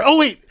kill her. Oh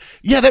wait,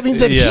 yeah, that means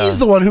that he's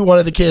the one who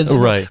wanted the kids.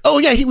 And, right. Oh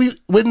yeah,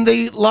 when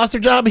they lost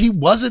their job, he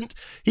was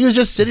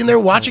just sitting there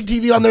watching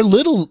TV on their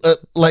little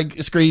like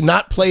screen,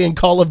 not playing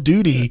Call of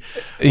Duty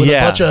with a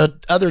bunch of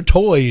other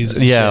toys.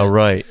 And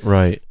shit.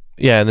 Right.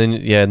 Yeah, and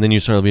then you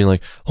start being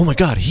like, oh my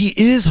god, he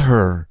is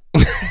her.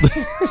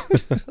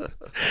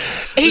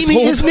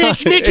 Amy is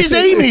Nick. Nick is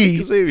Amy. Nick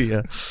is Amy.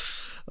 Yeah.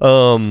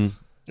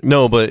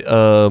 No, but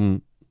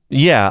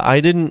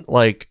I didn't.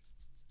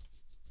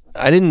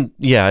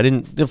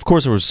 Of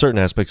course, there were certain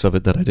aspects of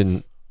it that I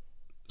didn't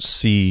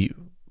see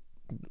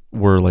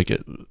were like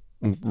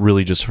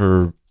really just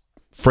her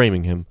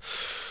framing him.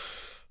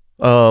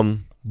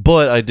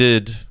 But I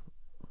did.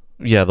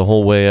 Yeah, the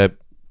whole way I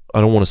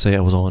don't want to say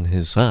I was on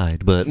his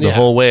side, but the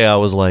whole way I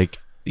was like,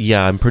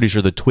 yeah, I'm pretty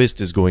sure the twist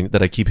that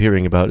I keep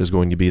hearing about is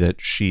going to be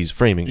that she's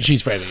framing him.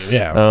 She's framing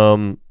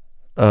him.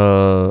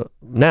 Yeah.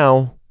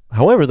 Now.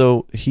 However,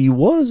 though, he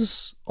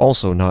was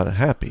also not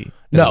happy.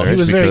 No, he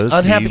was very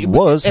unhappy. He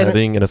was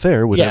having an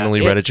affair with Emily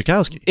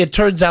Ratajkowski. It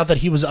turns out that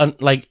he was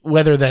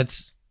whether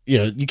that's, you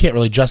know, you can't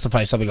really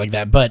justify something like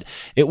that, but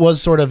it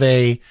was sort of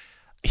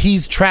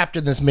he's trapped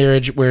in this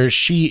marriage where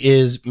she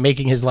is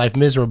making his life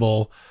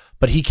miserable,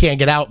 but he can't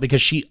get out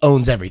because she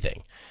owns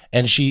everything.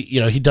 And she, you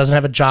know, he doesn't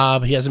have a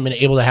job. He hasn't been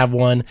able to have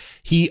one.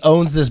 He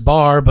owns this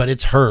bar, but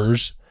it's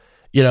hers.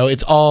 You know,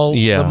 it's all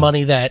the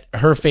money that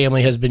her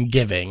family has been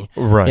giving.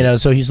 Right. You know,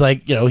 so he's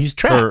like, you know, he's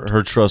trapped.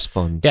 Her trust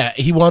fund. Yeah.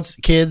 He wants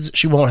kids.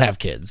 She won't have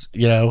kids,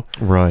 you know?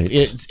 Right.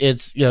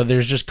 It's, you know,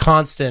 there's just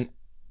constant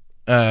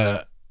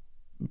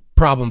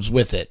problems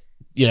with it,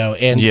 you know?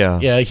 And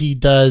he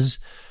does,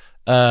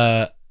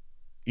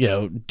 you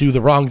know, do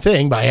the wrong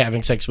thing by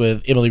having sex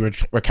with Emily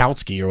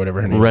Ratajkowski or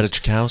whatever her name is.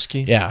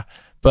 Ratajkowski? Yeah.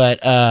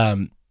 But,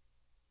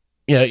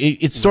 you know,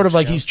 it's sort of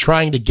like he's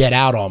trying to get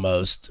out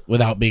almost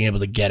without being able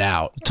to get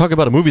out. Talk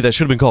about a movie that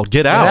should have been called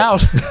Get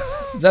Out.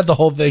 Is that the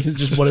whole thing? Is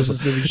just what is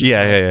this movie?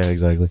 Yeah,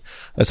 exactly.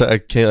 I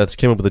came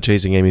up with the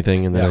Chasing Amy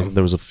thing, and then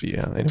there was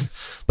anyway.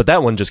 But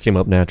that one just came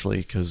up naturally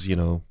because, you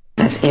know.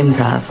 That's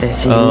improv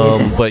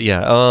 15 But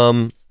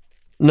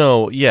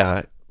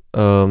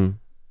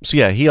so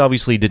yeah, he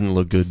obviously didn't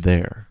look good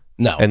there.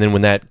 No. And then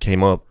when that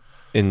came up,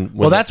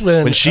 that's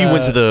when she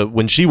went to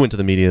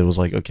the media, it was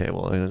like, okay,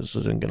 well, this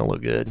isn't gonna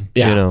look good.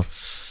 Yeah. You know.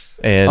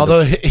 And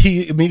although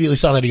he immediately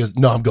saw that, he goes,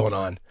 no, I'm going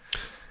on.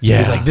 Yeah.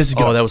 He's like, this is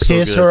gonna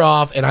piss her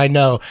off, and I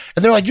know.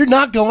 And they're like, you're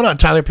not going on.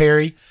 Tyler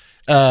Perry.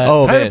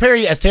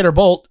 Perry as Tanner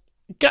Bolt.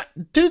 God,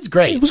 dude's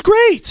great. He was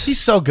great.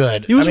 He's so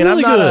good. He was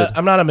really good.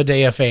 I'm not a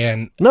Medea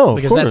fan. No,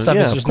 because that stuff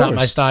is just not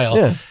my style.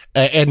 Yeah.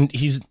 And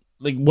he's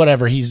like,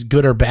 whatever, he's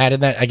good or bad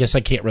in that. I guess I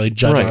can't really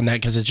judge on that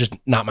because it's just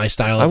not my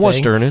style. I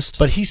watched Ernest,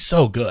 but he's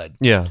so good.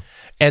 Yeah.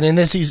 And in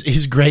this,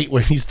 he's great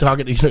when he's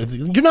talking. You know,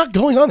 you're not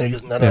going on there. He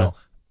goes, no,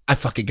 I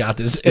fucking got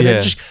this. And then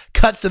it just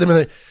cuts to them and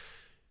they're,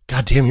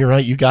 God damn, you're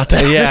right. You got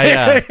that.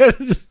 Yeah.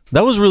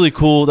 That was really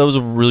cool. That was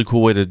a really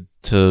cool way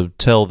to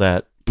tell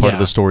that part of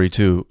the story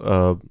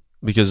too.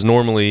 Because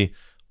normally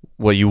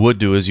what you would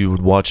do is you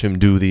would watch him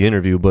do the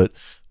interview, but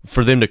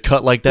for them to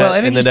cut like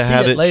that and then to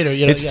have it later,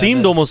 you know, it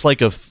seemed almost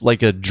like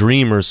a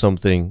dream or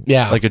something.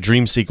 Yeah, like a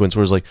dream sequence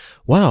where it's like,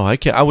 wow, I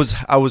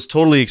was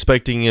totally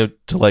expecting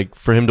it to like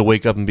for him to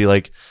wake up and be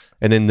like,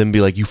 and then be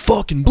like, you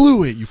fucking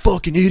blew it, you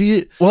fucking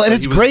idiot. Well, and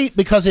it's great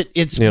because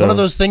it's one of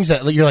those things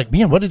that you're like,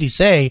 man, what did he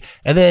say?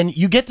 And then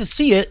you get to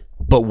see it,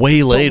 but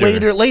way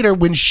later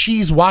when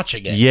she's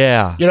watching it.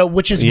 Yeah, you know,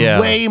 which is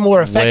way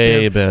more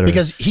effective, way better,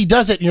 because he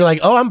does it and you're like,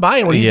 oh, I'm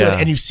buying what he's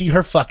doing, and you see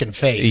her fucking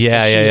face.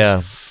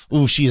 Yeah.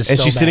 Ooh, she is, and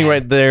so she's bad. Sitting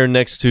right there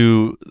next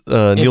to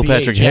Neil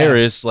Patrick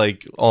Harris,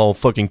 like all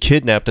fucking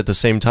kidnapped at the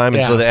same time,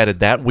 and so they added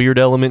that weird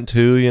element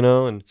too, you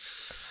know, and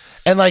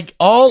like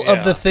all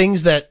of the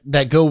things that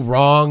go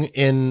wrong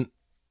in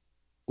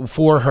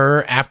for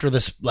her after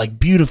this like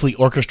beautifully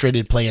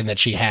orchestrated plan that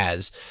she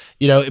has.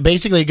 You know,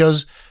 basically it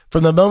goes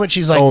from the moment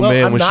she's like, oh well,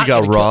 man, I'm when not she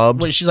got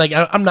robbed, she's like,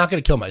 I'm not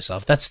going to kill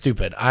myself. That's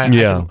stupid. I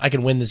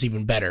can win this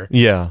even better.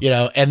 Yeah. You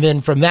know, and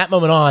then from that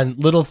moment on,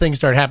 little things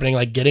start happening,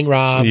 like getting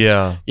robbed.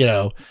 Yeah. You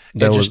know,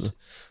 that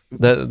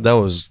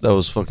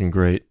was fucking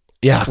great.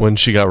 Yeah. When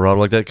she got robbed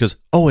like that. Because,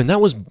 and that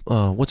was,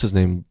 what's his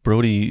name?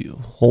 Brody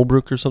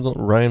Holbrook or something?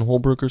 Ryan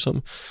Holbrook or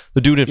something?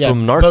 The dude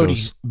from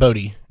Narcos.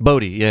 Bodie,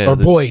 yeah. Or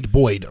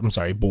Boyd. I'm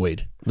sorry,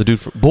 Boyd. The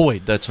dude from,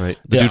 Boyd, that's right.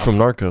 The dude from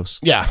Narcos.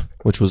 Yeah.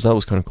 That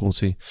was kind of cool to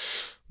see.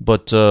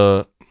 But,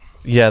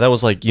 yeah, that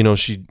was like, you know,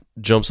 she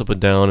jumps up and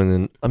down, and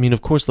then, I mean,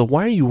 of course,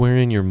 why are you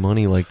wearing your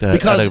money like that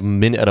because,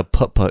 at a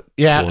putt-putt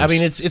Yeah, course? I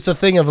mean, it's a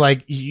thing of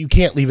like, you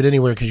can't leave it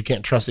anywhere because you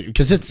can't trust it,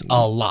 because it's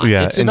a lot.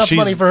 Yeah, it's enough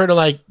money for her to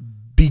like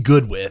be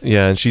good with.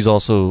 Yeah, and she's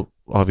also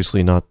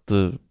obviously not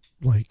the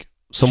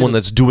someone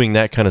that's doing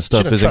that kind of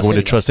stuff isn't going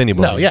to trust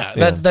anybody. No, yeah,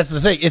 that's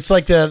the thing. It's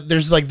like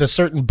there's like the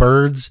certain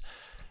birds,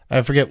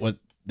 I forget what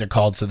they're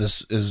called, so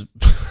this is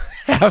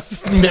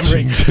half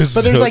memory.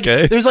 But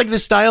there's like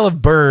this style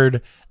of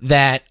bird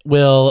that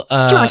will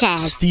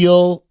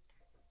steal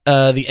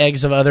the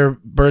eggs of other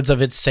birds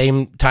of its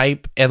same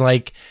type, and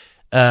like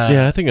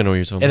I think I know what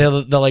you're talking about.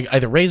 And they'll like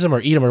either raise them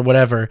or eat them or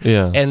whatever.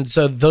 Yeah. And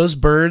so those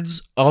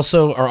birds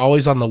also are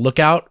always on the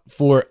lookout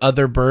for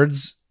other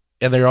birds,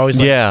 and they're always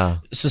like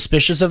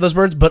suspicious of those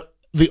birds. But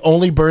the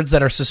only birds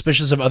that are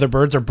suspicious of other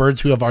birds are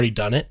birds who have already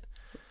done it.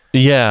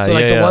 Yeah. So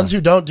like the ones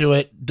who don't do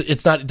it,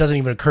 it doesn't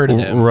even occur to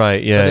them.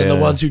 Right. Yeah. But then the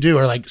ones who do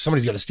are like,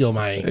 somebody's got to steal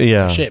my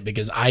shit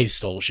because I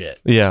stole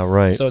shit. Yeah.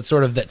 Right. So it's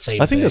sort of that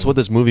same. I think that's what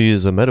this movie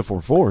is a metaphor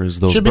for.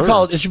 Is those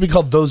birds. It should be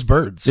called Those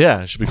Birds.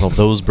 Yeah. It should be called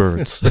Those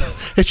Birds.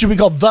 It should be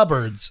called The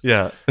Birds.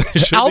 Yeah.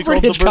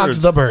 Alfred Hitchcock's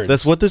The Birds.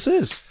 That's what this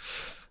is.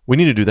 We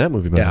need to do that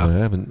movie. By the way,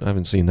 I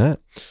haven't seen that.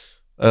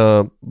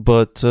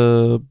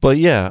 But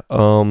yeah.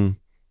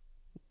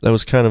 That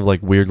was kind of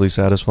like weirdly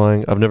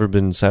satisfying. I've never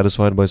been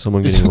satisfied by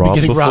someone getting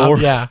robbed before.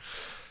 Yeah.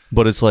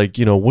 But it's like,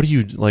 you know, what do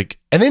you like?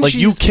 And then like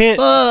she's you can't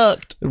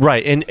fucked.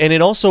 Right. And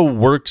it also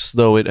works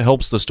though. It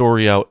helps the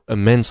story out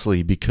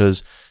immensely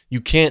because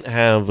you can't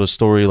have a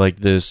story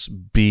like this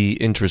be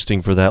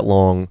interesting for that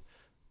long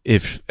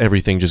if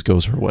everything just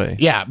goes her way.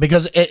 Yeah,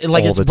 because it's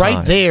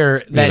right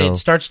there that it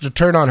starts to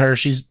turn on her.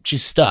 She's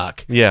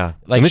stuck. Yeah.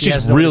 Like and then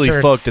she's really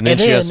fucked, and then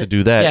she has to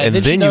do that. Yeah, and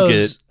then she knows, you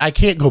get I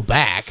can't go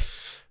back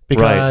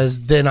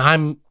because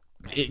then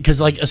because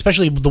like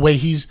especially the way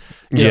he's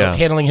you know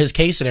handling his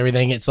case and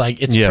everything, it's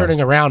like it's turning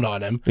around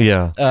on him.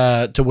 Yeah.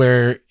 To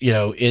where,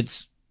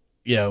 it's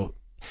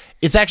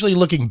actually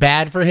looking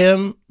bad for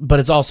him, but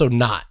it's also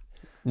not.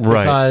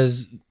 Right.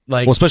 Because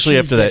like especially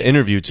after that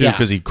interview too,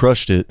 because he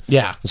crushed it.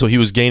 Yeah. So he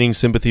was gaining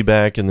sympathy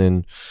back, and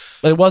then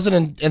it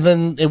wasn't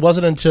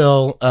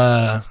until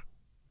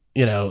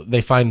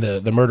they find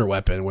the murder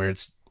weapon where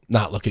it's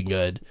not looking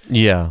good.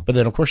 Yeah. But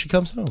then of course she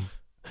comes home.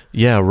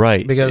 Yeah,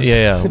 right. Because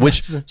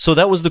so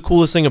that was the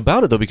coolest thing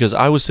about it though, because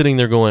I was sitting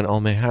there going, "Oh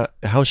man,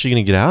 how is she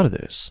going to get out of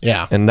this?"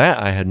 Yeah. And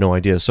that I had no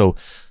idea. So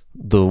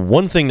the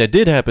one thing that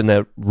did happen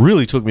that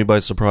really took me by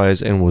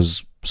surprise and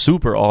was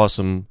super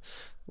awesome,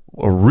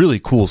 a really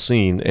cool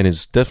scene, and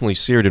is definitely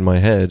seared in my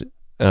head,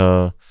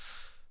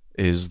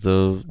 is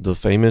the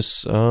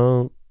famous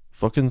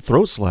fucking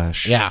throat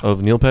slash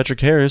of Neil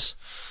Patrick Harris.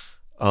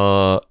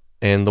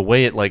 And the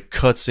way it like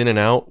cuts in and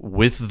out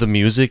with the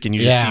music, and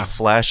you just see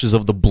flashes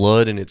of the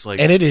blood, and it's like,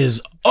 and it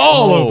is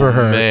all over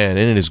her, man,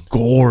 and it is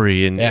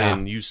gory,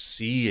 and you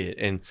see it,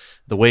 and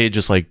the way it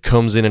just like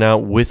comes in and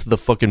out with the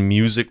fucking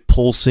music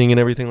pulsing and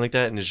everything like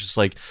that, and it's just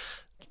like,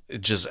 it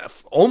just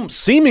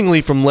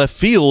seemingly from left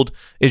field.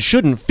 It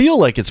shouldn't feel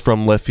like it's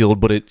from left field,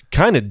 but it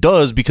kind of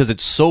does because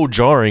it's so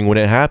jarring when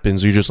it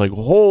happens. You're just like,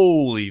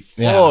 holy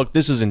fuck,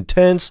 this is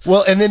intense.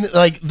 Well, and then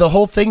like the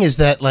whole thing is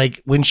that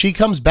like when she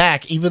comes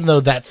back, even though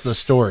that's the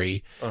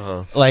story,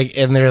 like,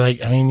 and they're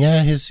like, I mean,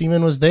 yeah, his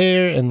semen was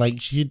there, and like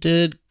she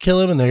did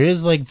kill him, and there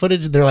is like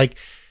footage. They're like,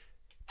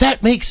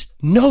 that makes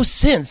no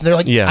sense. And they're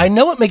like, I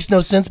know it makes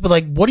no sense, but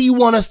like, what do you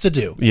want us to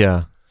do?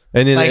 Yeah.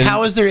 And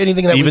how is there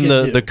anything that even we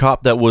can do? the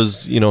cop that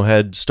was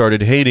had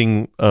started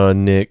hating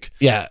Nick,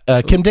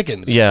 Kim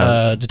Dickens,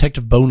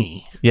 Detective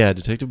Boney,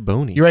 Detective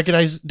Boney. You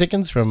recognize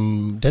Dickens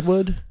from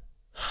Deadwood?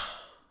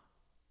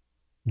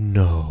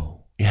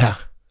 No,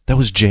 that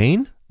was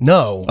Jane.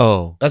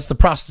 No, that's the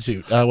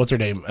prostitute. What's her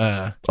name?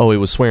 It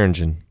was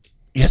Swearingen.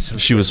 Yes,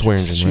 she was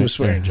Swearingen. She was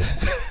Swearingen.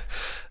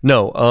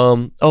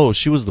 No,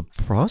 she was the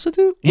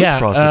prostitute. Which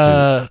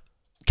prostitute?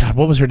 God,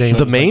 what was her name?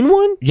 The main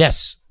one?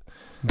 Yes.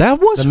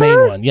 That was the her?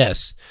 main one,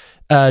 yes.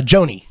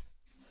 Joni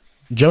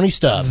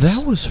Stubbs.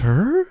 That was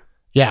her?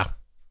 Yeah.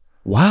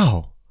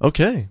 Wow.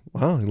 Okay.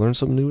 Wow. You learn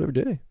something new every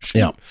day.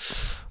 Yeah.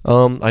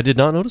 I did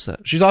not notice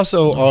that. She's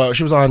also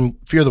she was on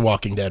Fear the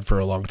Walking Dead for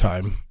a long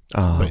time.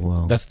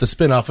 Well. That's the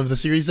spin-off of the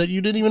series that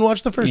you didn't even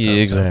watch the first time.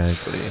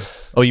 Exactly.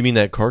 Oh, you mean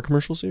that car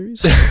commercial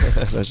series? The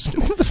first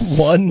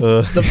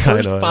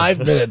 5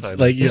 minutes.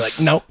 Like you're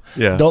like, nope.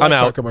 Yeah. Don't I'm like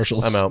out. car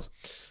commercials. I'm out.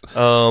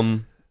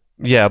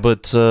 Yeah,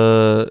 but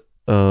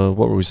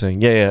what were we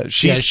saying? Yeah.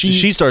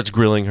 She starts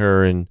grilling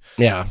her, and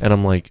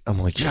I'm like,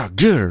 yeah,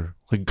 get her.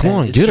 Like, come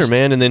on, get her,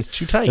 man. And then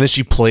too tight. And then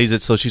she plays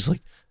it, so she's like,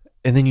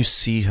 and then you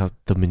see how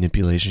the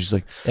manipulation. She's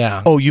like,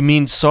 yeah. Oh, you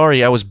mean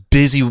sorry? I was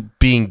busy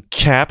being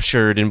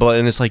captured, and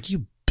it's like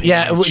you. Bitch.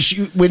 Yeah,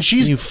 when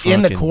she's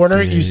in the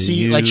corner, you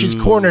see like she's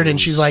cornered, and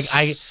she's like,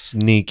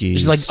 sneaky.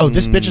 She's like, oh,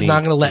 this bitch is not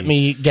going to let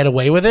me get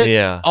away with it.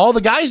 Yeah, all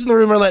the guys in the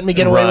room are letting me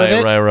get away with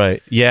it.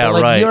 Right. Yeah, but,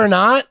 like, right. You're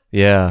not.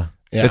 Yeah.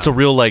 It's a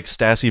real like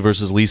Stassi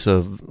versus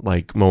Lisa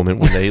like moment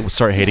when they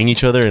start hating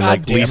each other, and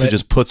like Lisa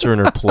just puts her in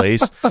her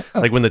place.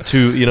 Like when the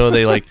two,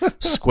 they like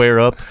square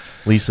up.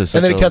 Lisa,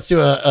 and then it cuts to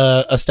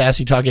a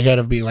Stassi talking head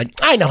of being like,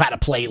 I know how to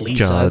play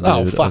Lisa. God,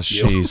 oh, dude, fuck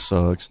you. She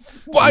sucks.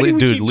 Why do we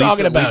keep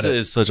talking about Lisa it?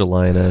 is such a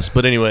lioness.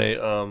 But anyway,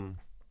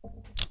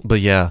 but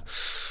yeah,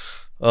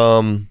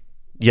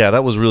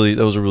 that was a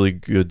really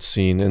good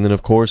scene. And then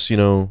of course, she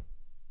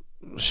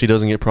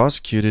doesn't get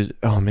prosecuted.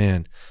 Oh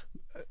man.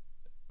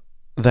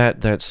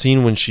 That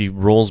scene when she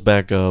rolls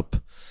back up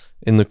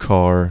in the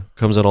car,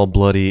 comes out all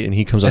bloody, and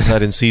he comes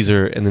outside and sees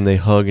her, and then they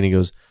hug, and he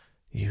goes,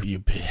 "You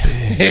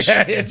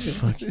bitch,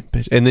 fucking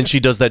bitch!" And then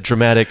she does that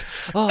dramatic,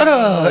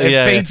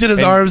 faints in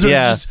his arms.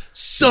 Yeah,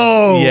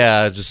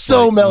 just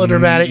so like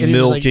melodramatic, and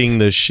milking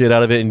the shit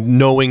out of it, and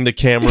knowing the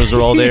cameras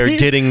are all there,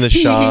 getting the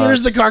shots. He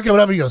hears the car coming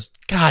up, and he goes,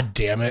 "God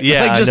damn it!"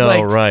 Yeah, I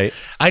know, right?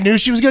 I knew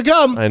she was gonna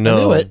come. I know.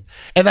 I knew it,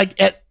 and like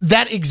at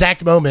that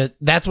exact moment,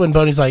 that's when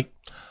Boney's like,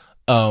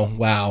 oh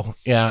wow,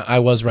 yeah, I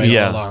was right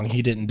all along.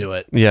 He didn't do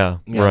it. Yeah,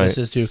 right. This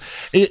is too,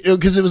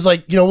 because it was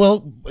like,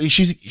 well,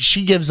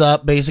 she gives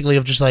up basically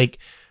of just like,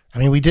 I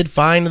mean, we did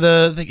find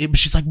the thing, but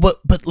she's like, what?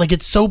 But like,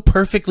 it's so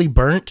perfectly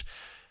burnt.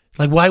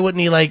 Like, why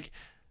wouldn't he like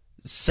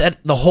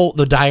set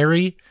the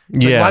diary?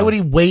 Like, why would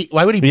he wait?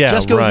 Why would he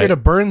just go here to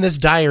burn this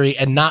diary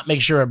and not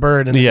make sure it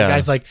burned? And then the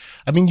guy's like,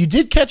 I mean, you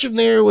did catch him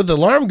there with the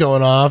alarm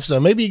going off, so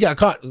maybe he got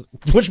caught,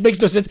 which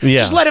makes no sense. Yeah.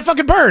 Just let it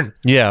fucking burn.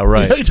 Yeah,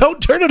 right.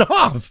 Don't turn it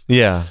off.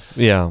 Yeah,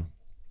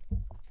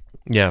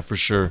 for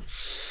sure.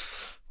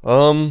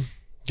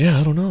 Yeah,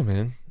 I don't know,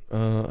 man.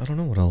 I don't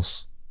know what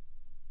else.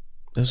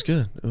 It was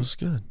good.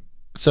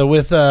 So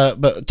with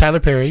but Tyler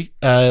Perry,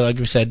 like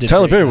we said,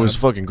 Tyler Perry was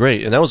fucking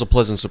great, and that was a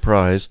pleasant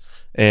surprise.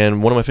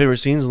 And one of my favorite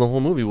scenes in the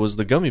whole movie was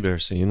the gummy bear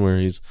scene where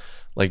he's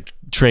like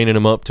training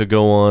him up to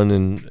go on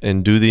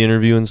and do the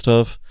interview and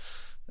stuff.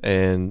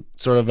 And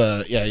sort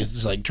of he's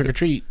just like trick or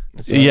treat.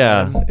 So,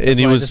 and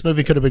this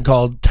movie could have been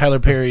called Tyler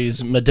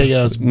Perry's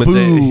Medea's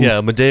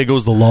Boo. Medea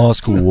goes to law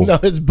school. No,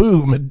 it's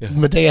Boo.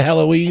 Medea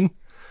Halloween.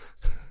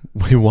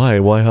 Wait, why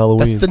Halloween?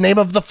 That's the name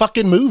of the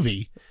fucking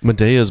movie.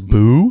 Medea's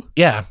Boo?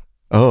 Yeah.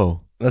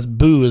 Oh. That's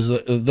Boo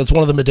that's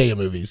one of the Medea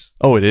movies.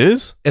 Oh, it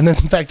is? And then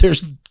in fact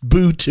there's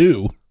Boo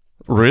 2.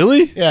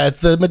 Really? Yeah, it's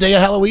the Medea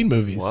Halloween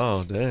movies.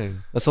 Wow,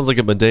 dang. That sounds like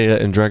a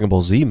Medea and Dragon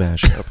Ball Z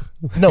mashup.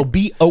 No,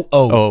 B-O-O.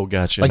 Oh,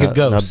 gotcha. Like a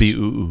ghost. Not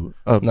B-U-U.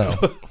 No.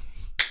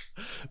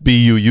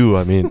 B-U-U,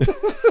 I mean.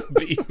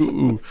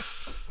 B-U-U.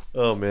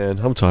 Oh, man,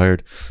 I'm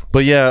tired.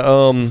 But yeah,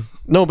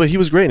 no, but he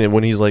was great in it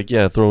when he's like,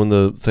 throwing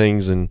the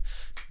things and,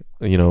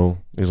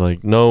 he's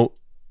like, no,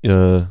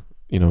 not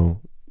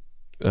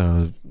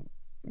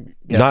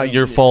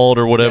your fault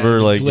or whatever.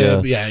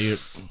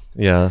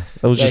 Yeah,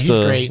 that was just he's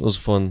great. It was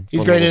fun.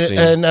 He's great in it,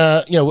 and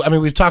I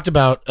mean, we've talked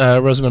about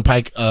Rosamund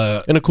Pike,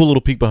 and a cool little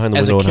peek behind the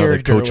window and how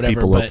they coach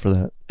people up for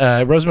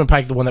that. Rosamund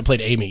Pike, the one that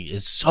played Amy,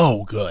 is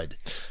so good.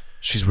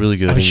 She's really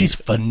good. I mean, she's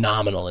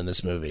phenomenal in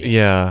this movie.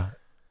 Yeah.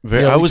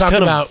 I was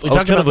kind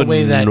of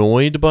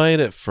annoyed by it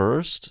at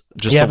first,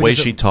 just the way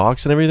she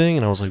talks and everything,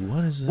 and I was like,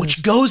 "What is this?"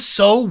 Which goes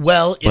so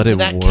well into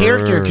that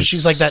character because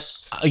she's like that.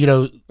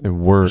 It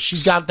works.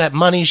 She's got that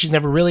money. She's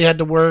never really had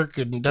to work,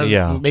 and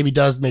maybe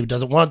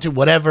doesn't want to,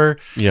 whatever.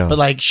 Yeah. But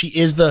like, she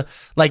is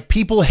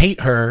people hate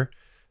her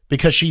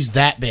because she's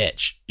that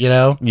bitch.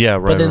 Yeah,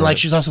 right. But then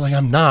she's also like,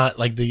 I'm not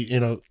like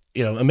the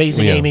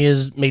Amazing Amy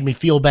has made me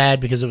feel bad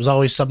because it was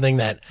always something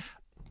that.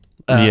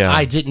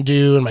 I didn't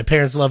do, and my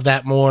parents love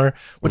that more.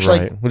 Which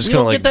we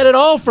don't get that at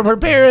all from her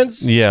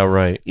parents. Yeah,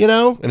 right.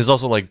 And it's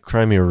also like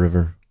Cry Me a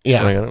River.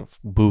 Yeah,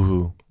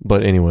 boo-hoo.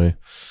 But anyway,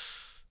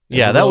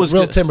 that was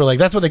real Timberlake.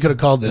 That's what they could have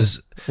called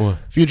this. What?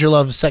 Future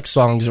Love Sex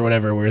Songs or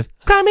whatever. With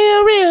Cry Me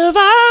a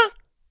River.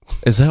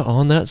 Is that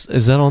on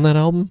that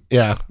album?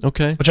 Yeah.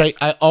 Okay. Which I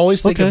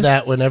always think of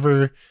that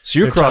whenever. So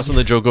you're crossing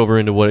the joke over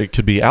into what it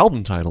could be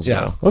album titles. Yeah.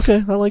 Now.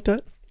 Okay, I like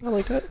that.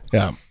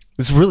 Yeah.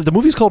 It's really the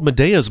movie's called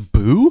Medea's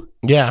Boo.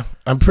 Yeah,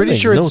 I'm pretty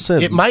sure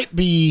sense. It might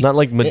be not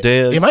like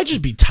Medea. It might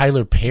just be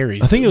Tyler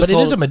Perry. I think it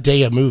is a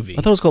Medea movie. I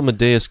thought it was called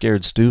Medea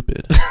Scared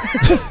Stupid.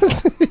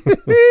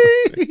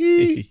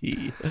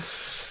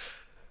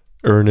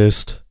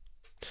 Ernest.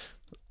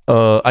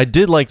 I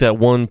did like that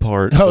one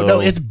part. Oh no,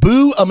 it's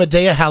Boo a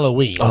Medea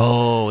Halloween.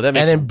 Oh, that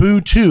makes and then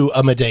Boo 2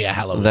 a Medea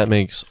Halloween. That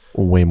makes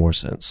way more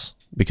sense.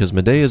 because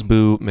Medea's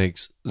Boo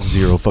makes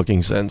zero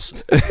fucking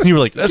sense. And you were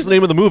like, that's the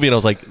name of the movie. And I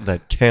was like,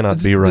 that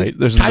cannot be right.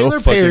 There's no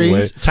fucking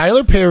way.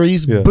 Tyler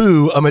Perry's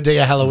Boo, A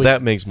Medea Halloween.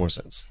 That makes more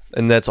sense.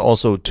 And that's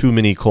also too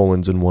many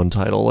colons in one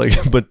title.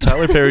 Like, but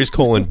Tyler Perry's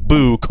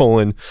Boo,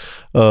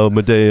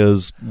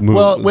 Medea's movie.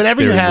 Well,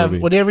 whenever you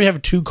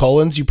have two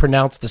colons, you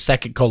pronounce the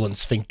second colon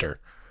sphincter.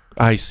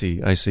 I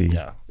see.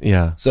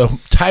 Yeah. So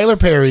Tyler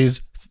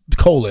Perry's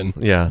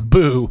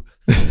Boo,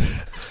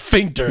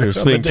 sphincter.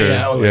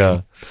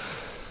 Yeah.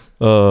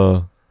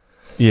 I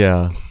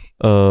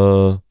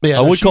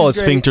would call it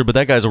sphincter, but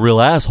that guy's a real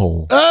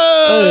asshole.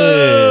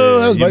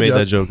 Oh, hey, you made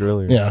that joke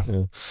earlier. Yeah.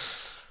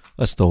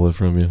 I stole it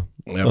from you.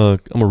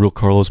 Yep. I'm a real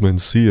Carlos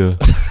Mencia.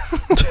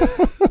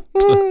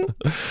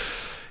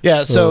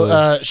 Yeah,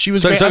 so she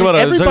was. Talk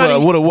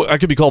about what I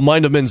could be called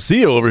Mind of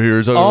Mencia over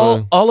here.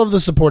 All of the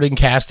supporting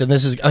cast, and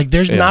this is like,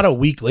 there's not a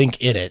weak link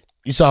in it.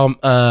 You saw him.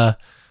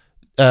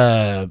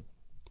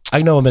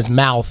 I know him as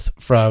Mouth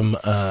from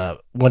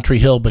One Tree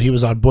Hill, but he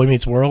was on Boy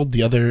Meets World.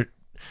 The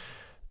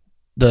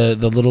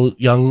little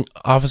young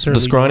officer,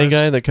 the scrawny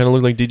guy that kind of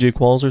looked like DJ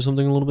Qualls or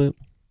something a little bit.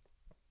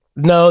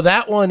 No,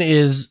 that one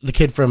is the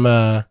kid from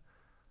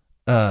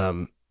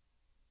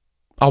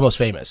Almost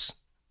Famous.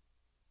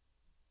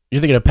 You're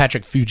thinking of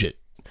Patrick Fugit,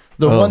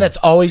 the one that's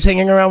always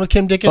hanging around with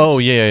Kim Dickens. Oh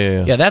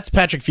yeah. Yeah, that's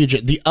Patrick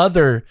Fugit. The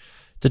other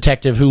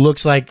detective who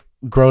looks like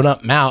grown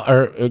up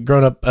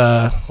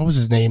what was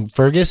his name,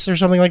 Fergus or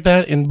something like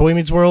that in Boy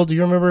Meets World. Do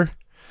you remember?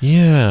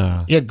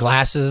 Yeah, he had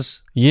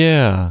glasses.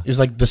 Yeah, he was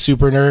like the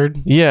super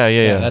nerd.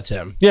 Yeah, that's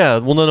him. Yeah,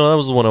 well, no, that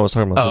was the one I was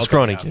talking about. The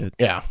scrawny kid.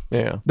 Yeah,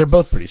 they're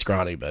both pretty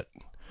scrawny, but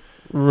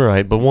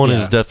right, but one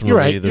is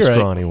definitely the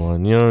scrawny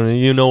one.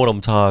 You know what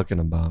I'm talking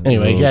about.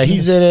 Anyway,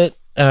 he's in it.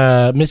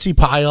 Missy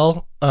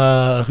Pyle,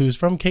 who's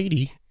from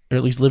Katy, or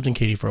at least lived in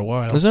Katy for a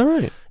while. Is that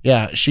right?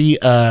 Yeah, she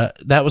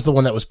that was the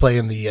one that was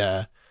playing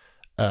the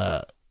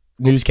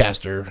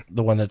newscaster,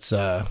 the one that's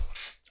Ellen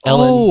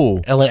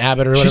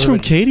Abbott or whatever. She's from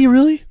Katy,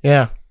 really?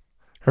 Yeah,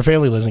 her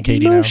family lives in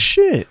Katy now. No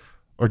shit.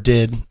 Or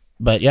did,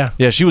 but yeah.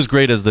 Yeah, she was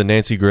great as the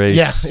Nancy Grace.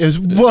 Yeah, it was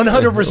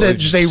 100%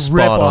 just a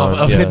rip-off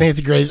of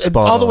Nancy Grace.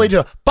 All the way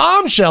to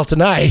Bombshell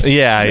Tonight.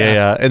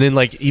 Yeah. And then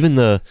like even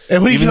when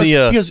he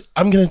goes,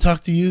 I'm going to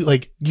talk to you,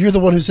 like, you're the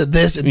one who said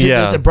this and did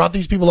this and brought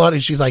these people on,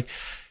 and she's like,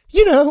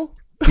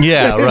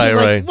 Yeah, right.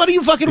 Like, what do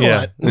you fucking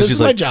want? This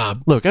is my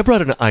job. Look, I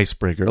brought an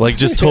icebreaker. Like,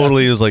 just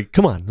totally was like,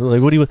 come on. Like,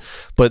 what do you?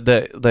 But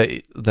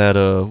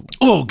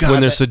oh god,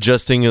 when they're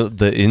suggesting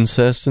the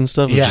incest and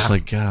stuff, it's just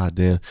like, god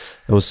damn,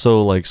 it was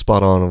so like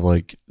spot on. Of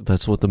like,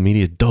 that's what the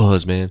media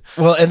does, man.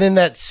 Well, and then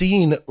that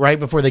scene right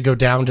before they go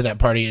down to that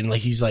party, and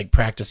like he's like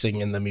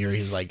practicing in the mirror.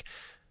 He's like,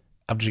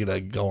 I'm just gonna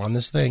go on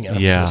this thing and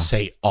I'm gonna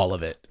say all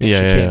of it.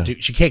 And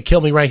she can't kill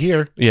me right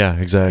here. Yeah,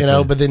 exactly.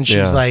 But then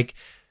she's like,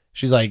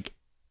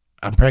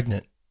 I'm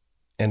pregnant.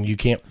 And you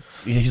can't.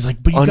 He's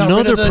like, but you got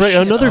rid of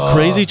another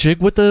crazy chick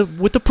with the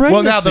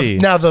pregnancy.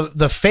 Well, now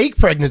the fake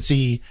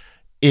pregnancy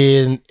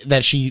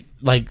that she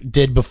like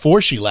did before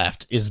she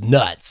left is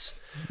nuts.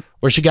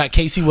 Where she got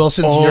Casey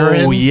Wilson's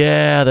urine. Oh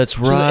yeah, that's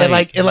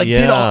right. And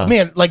did all,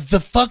 man, like the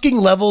fucking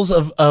levels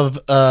of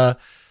that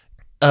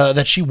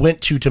she went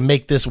to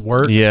make this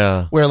work.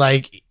 Yeah. Where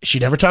like she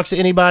never talks to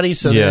anybody.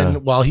 So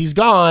then while he's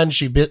gone,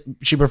 she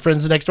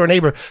befriends the next door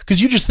neighbor.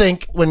 Because you just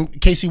think when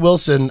Casey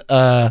Wilson.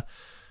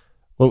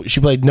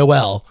 She played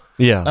Noelle.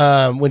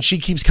 Yeah. When she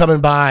keeps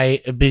coming by,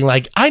 being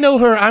like, I know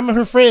her, I'm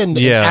her friend.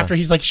 Yeah. And after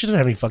he's like, she doesn't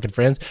have any fucking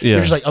friends. Yeah. You're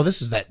just like, oh,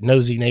 this is that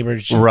nosy neighbor.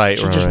 She just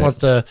right. wants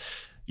to,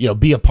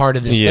 be a part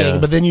of this thing.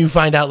 But then you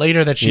find out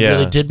later that she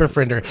really did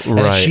befriend her, and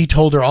that she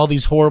told her all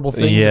these horrible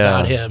things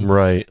about him.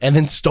 Right. And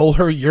then stole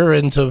her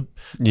urine to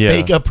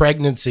fake a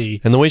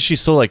pregnancy. And the way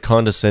she's so like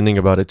condescending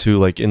about it too,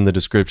 like in the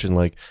description,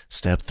 like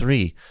step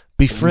 3.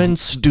 Befriend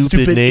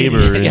stupid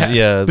neighbor.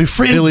 Idiot.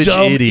 Befriend village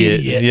dumb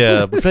idiot.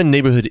 Yeah. Befriend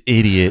neighborhood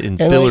idiot and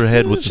fill her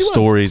head with the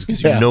stories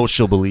because you know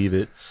she'll believe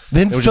it.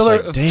 Then fill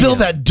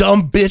that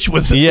dumb bitch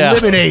with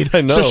lemonade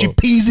so she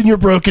pees in your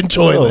broken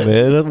toilet.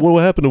 Oh, man.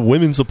 What happened to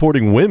women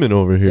supporting women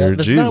over here?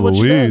 Jeez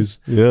Louise.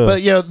 Yeah.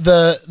 But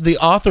the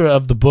author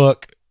of the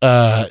book,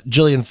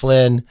 Gillian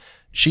Flynn,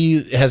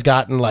 she has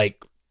gotten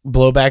like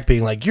blowback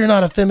being like, you're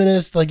not a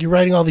feminist, like you're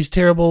writing all these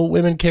terrible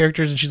women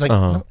characters, and she's like,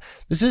 no,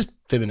 this is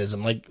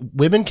feminism. Like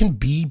women can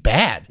be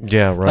bad.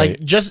 Yeah, right. Like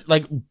just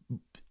like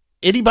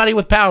anybody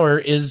with power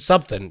is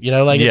something,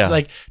 it's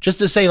like just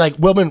to say like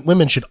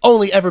women should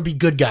only ever be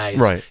good guys,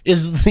 right,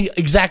 is the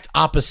exact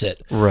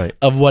opposite, right,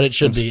 of what it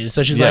should be.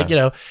 So she's like,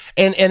 and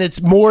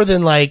it's more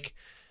than like,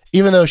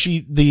 even though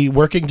the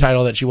working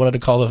title that she wanted to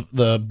call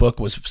the book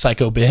was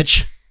Psycho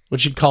Bitch,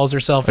 which she calls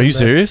herself. Are you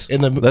serious?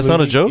 In That's movie. not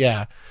a joke?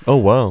 Yeah. Oh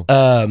wow.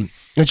 And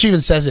she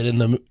even says it in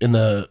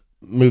the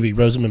movie.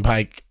 Rosamund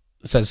Pike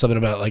says something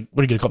about like,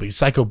 what are you gonna call me,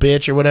 Psycho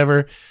Bitch or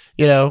whatever,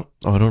 Oh,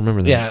 I don't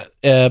remember that.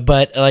 Yeah.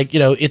 But like,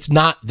 it's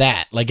not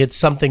that. Like it's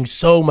something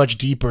so much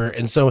deeper.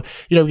 And so,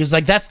 because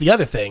like that's the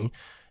other thing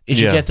is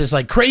you get this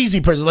like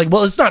crazy person. Like,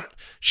 well,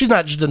 she's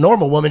not just a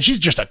normal woman, she's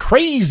just a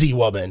crazy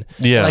woman.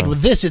 Yeah. Like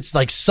with this, it's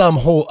like some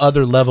whole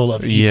other level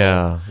of evil.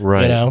 Yeah,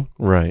 right.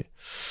 Right.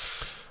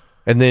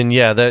 And then,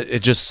 yeah, that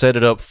it just set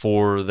it up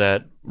for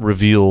that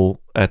reveal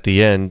at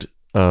the end,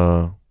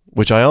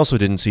 which I also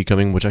didn't see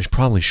coming, which I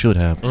probably should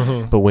have.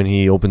 But when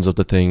he opens up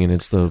the thing and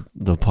it's the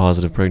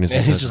positive pregnancy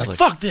and test, he's just like,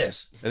 fuck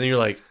this. And then you're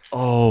like,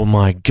 oh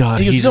my God,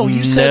 He goes, he's "No,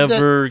 you said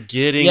never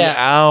getting Yeah,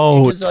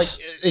 out. because, like,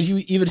 and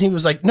he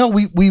was like, no,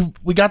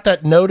 we got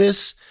that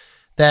notice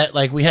that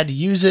like we had to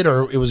use it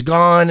or it was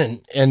gone,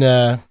 and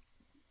the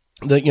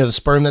the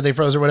sperm that they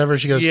froze or whatever.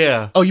 She goes,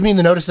 Yeah. Oh, you mean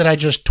the notice that I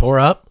just tore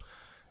up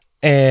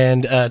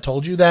and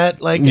told you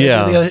that? Like,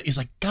 Yeah. He's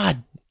like,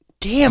 God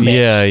damn it.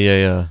 Yeah.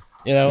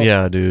 You know?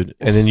 Yeah, dude.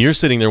 And then you're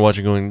sitting there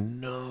watching, going,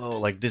 no,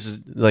 like this is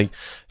like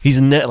he's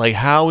like,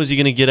 how is he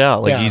gonna get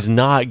out? Like he's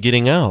not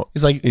getting out.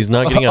 He's like, he's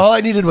not getting out. All I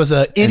needed was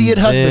an idiot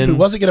husband who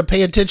wasn't going to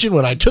pay attention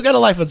when I took out a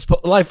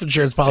life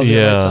insurance policy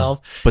on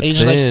myself. But and he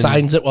just like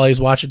signs it while he's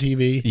watching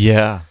TV.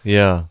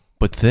 Yeah.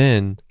 But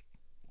then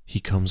he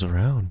comes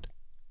around,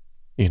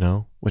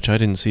 which I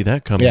didn't see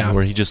that coming. Yeah.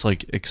 Where he just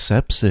like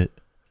accepts it.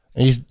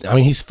 And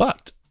he's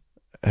fucked.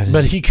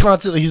 But he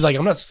constantly, he's like,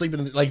 I'm not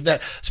sleeping like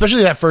that.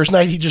 Especially that first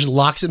night, he just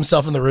locks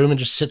himself in the room and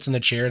just sits in the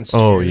chair and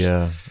stares. Oh,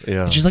 yeah.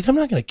 And she's like, I'm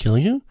not going to kill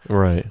you.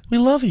 Right. We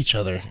love each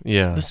other.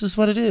 Yeah. This is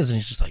what it is. And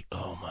he's just like,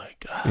 oh my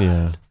God.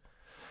 Yeah.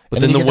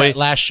 But and then the way, that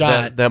last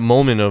shot. That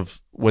moment of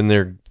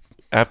when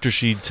after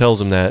she tells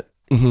him that,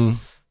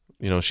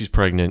 she's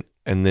pregnant,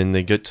 and then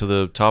they get to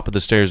the top of the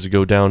stairs to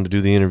go down to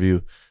do the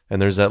interview.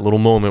 And there's that little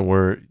moment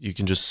where you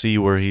can just see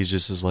where he's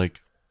just is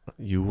like,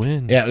 you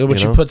win. Yeah, when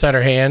she puts out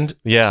her hand.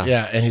 Yeah.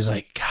 Yeah, and he's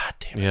like, God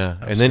damn it. Yeah.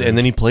 And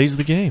then he plays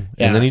the game.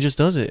 Yeah. And then he just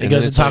does it. He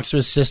goes and talks to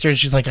his sister, and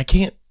she's like,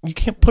 you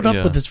can't put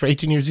up with this for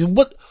 18 years.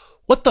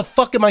 What the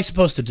fuck am I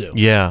supposed to do?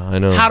 Yeah, I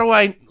know. How do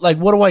I,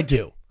 what do I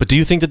do? But do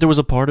you think that there was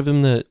a part of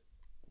him that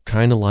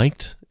kind of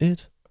liked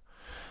it?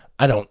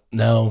 I don't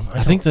know.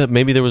 I think that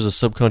maybe there was a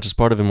subconscious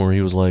part of him where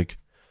he was like,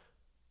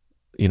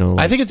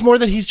 I think it's more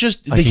that he's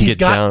just, I can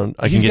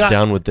get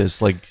down with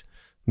this. Like,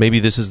 maybe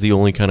this is the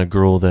only kind of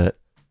girl that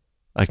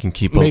I can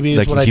keep up,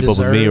 that can keep up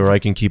with me, or I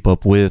can keep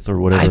up with, or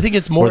whatever. I think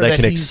it's more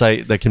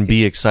that can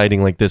be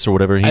exciting like this or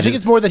whatever. I think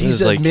it's more that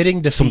he's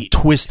admitting defeat.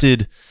 Some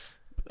twisted,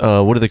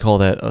 what do they call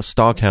that? A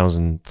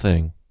Stockhausen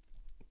thing.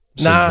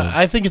 Nah,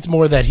 I think it's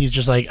more that he's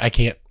just like, I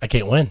can't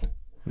win.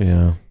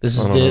 Yeah, this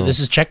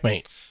is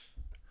checkmate.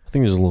 I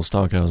think there's a little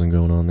Stockhausen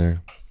going on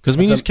there. Because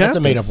he's captive. That's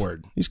a made-up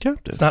word. He's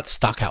captive. It's not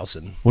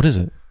Stockhausen. What is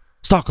it?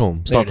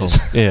 Stockholm.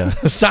 Yeah.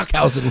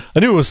 Stockhausen. I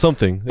knew it was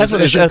something. That's what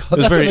they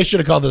should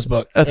have called this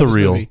book.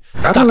 Ethereal.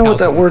 I don't know what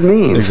that word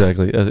means.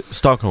 Exactly.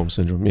 Stockholm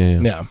Syndrome.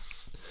 Yeah.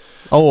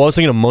 Oh, I was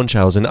thinking of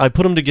Munchausen. I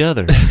put them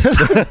together.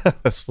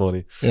 That's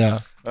funny. Yeah.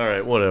 All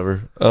right,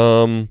 whatever.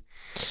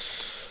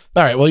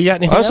 All right, well, you got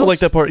anything else? I also like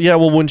that part. Yeah,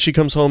 well, when she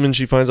comes home and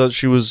she finds out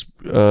she was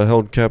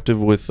held captive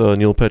with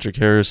Neil Patrick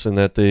Harris and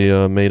that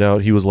they made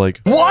out, he was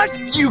like, "What?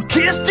 You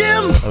kissed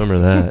him?" I remember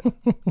that.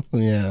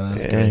 Yeah,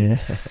 that's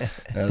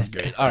great. That was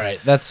great. All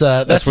right, that's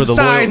for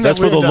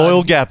the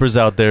loyal gappers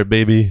out there,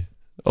 baby.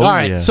 Oh, all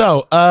right,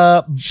 so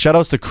shout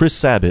outs to Chris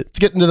Sabat. Let's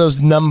get into those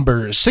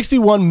numbers.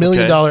 $61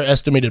 million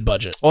estimated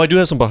budget. Oh, I do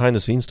have some behind the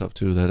scenes stuff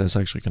too that is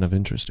actually kind of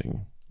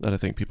interesting that I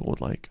think people would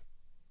like.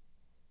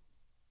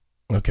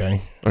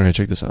 Okay. All right,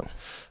 check this out.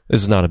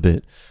 This is not a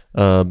bit.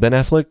 Ben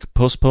Affleck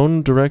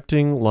postponed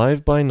directing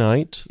Live by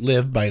Night.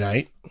 Live by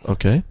Night.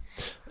 Okay.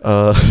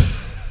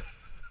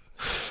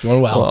 It's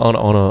going well.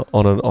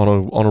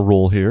 On a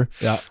roll here.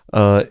 Yeah.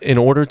 In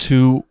order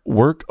to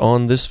work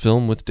on this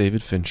film with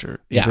David Fincher,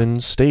 even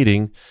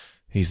stating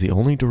he's the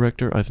only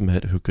director I've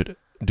met who could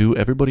do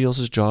everybody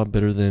else's job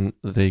better than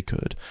they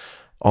could.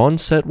 On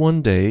set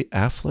one day,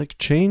 Affleck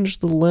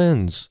changed the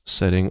lens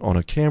setting on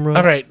a camera.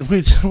 All right,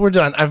 we're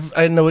done.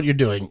 I know what you're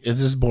doing.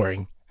 Is this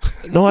boring?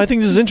 No, I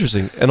think this is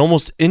interesting. An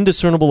almost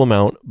indiscernible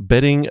amount,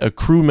 betting a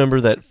crew member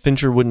that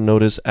Fincher wouldn't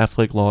notice.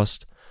 Affleck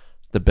lost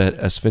the bet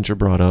as Fincher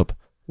brought up,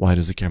 why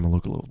does the camera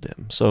look a little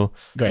dim? So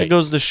it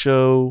goes to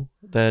show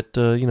that,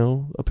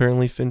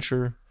 apparently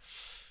Fincher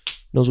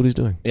knows what he's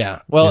doing.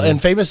 Yeah. Well, and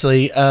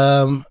famously,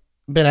 Ben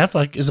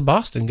Affleck is a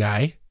Boston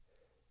guy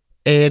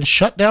and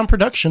shut down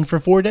production for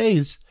 4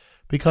 days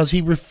because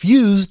he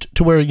refused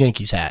to wear a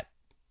Yankees hat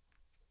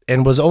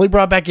and was only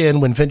brought back in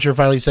when Fincher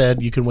finally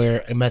said, you can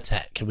wear a Mets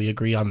hat. Can we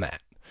agree on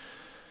that?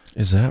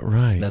 Is that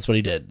right? That's what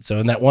he did. So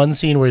in that one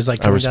scene where he's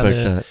like coming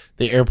down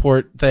the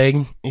airport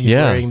thing, he's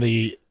wearing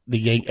the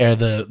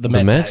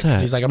Mets hat.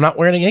 He's like, I'm not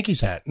wearing a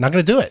Yankees hat. I'm not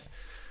going to do it.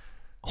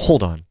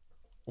 Hold on.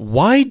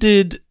 Why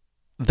did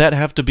that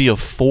have to be a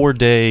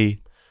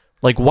 4-day?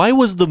 Like, why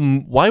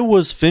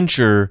was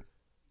Fincher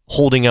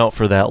holding out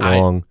for that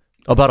long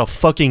about a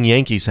fucking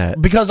Yankees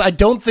hat? Because I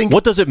don't think...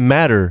 What does it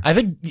matter? I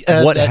think...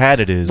 what hat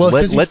it is. Well,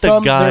 let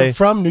the guy... They're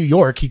from New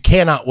York. He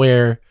cannot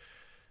wear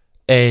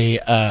a...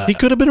 he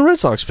could have been a Red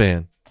Sox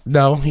fan.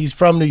 No, he's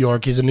from New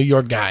York. He's a New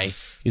York guy.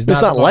 It's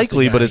not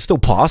likely, but it's still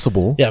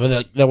possible. Yeah,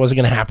 but that wasn't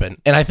going to happen.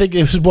 And I think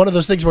it was one of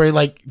those things where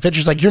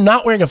Fincher's like, you're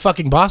not wearing a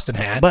fucking Boston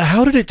hat. But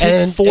how did it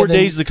take 4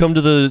 days to come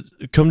to the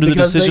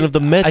decision of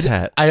the Mets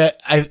hat? That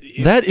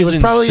is it was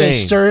probably insane. a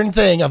stern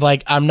thing of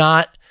like, I'm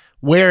not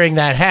wearing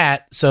that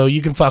hat so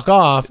you can fuck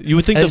off. You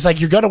would think it's like,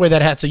 you're going to wear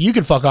that hat so you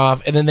can fuck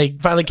off. And then they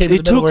finally came to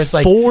the middle where it's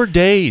like, 4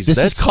 days. This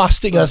is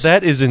costing us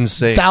that is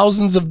insane.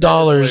 thousands of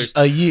dollars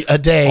a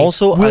day.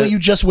 Also, will you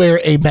just wear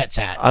a Mets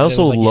hat? I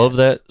also love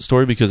that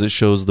story because it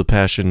shows the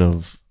passion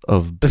of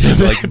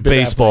like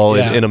baseball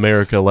in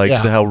America, like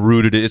how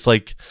rooted it is. It's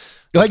like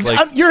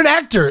you're an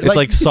actor. It's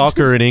like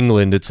soccer in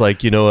England. It's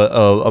like,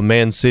 a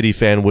Man City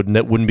fan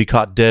wouldn't be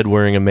caught dead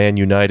wearing a Man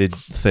United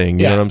thing.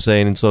 You know what I'm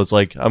saying? And so it's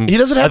like he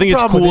doesn't have I think a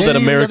it's problem cool with that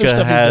any of the America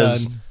other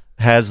stuff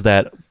has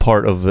that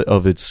part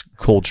of its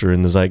culture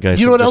in the zeitgeist.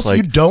 You know what else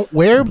you don't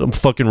wear? I'm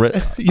fucking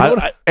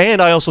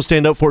and I also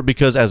stand up for it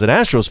because as an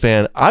Astros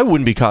fan, I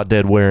wouldn't be caught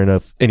dead wearing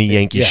any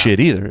Yankee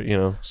shit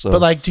either. So, but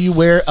like, do you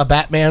wear a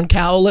Batman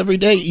cowl every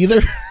day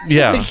either?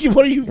 Yeah.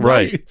 What are you?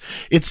 Right.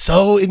 It's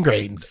so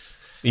ingrained.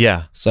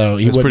 Yeah. So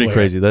it's pretty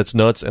crazy. That's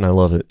nuts, and I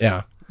love it.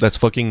 Yeah. That's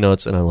fucking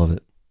nuts, and I love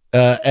it.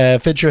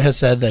 Fincher has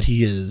said that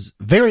he is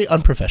very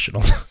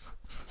unprofessional.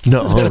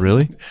 No,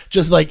 really?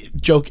 Just like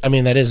joke. I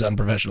mean, that is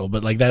unprofessional,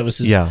 but like that was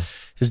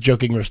his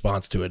joking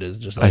response to it is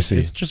just like, I see.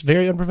 It's just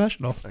very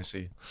unprofessional. I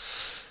see.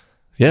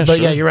 Yeah, but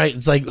yeah, you're right.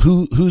 It's like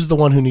who's the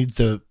one who needs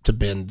to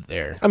bend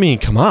there? I mean,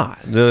 come on.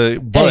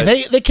 But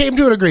they came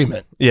to an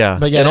agreement. Yeah,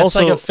 but yeah, and that's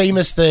also like a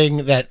famous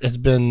thing that has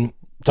been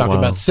talked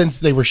about since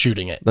they were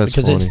shooting it. That's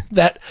because funny.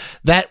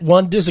 That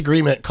one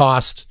disagreement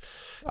cost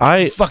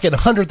fucking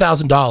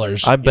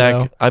 $100,000. I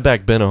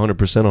back Ben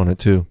 100% on it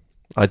too.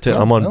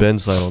 I'm on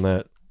Ben's side on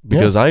that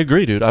because I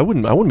agree, dude. I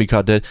wouldn't be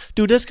caught dead,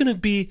 dude. That's gonna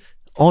be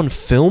on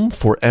film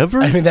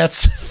forever. I mean,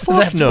 that's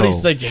what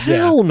he's thinking.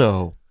 Hell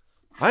no.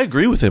 I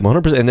agree with him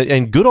 100%,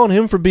 and good on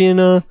him for being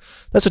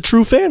that's a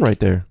true fan right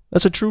there.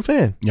 That's a true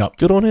fan. Yep,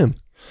 good on him.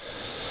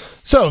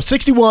 So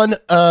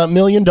 $61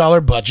 million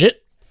budget.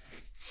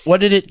 What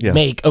did it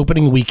make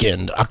opening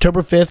weekend,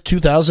 October 5th,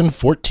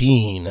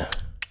 2014?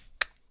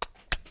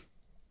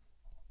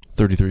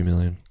 $33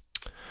 million.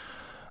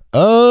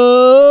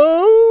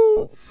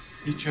 Oh,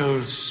 he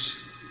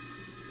chose.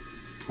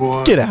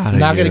 Get out of here.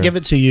 Not going to give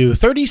it to you.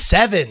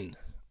 37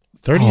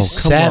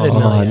 $37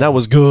 million. That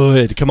was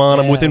good. Come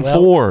on, I'm within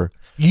 4.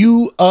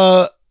 You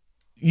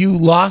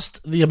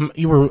lost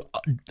you were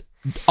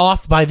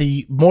off by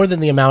more than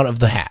the amount of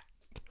the hat.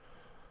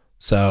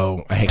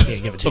 So I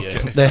can't give it to you.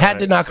 The hat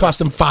did not cost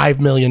him $5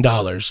 million,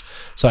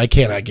 so I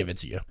cannot give it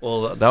to you.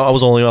 Well, I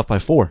was only off by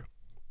 4.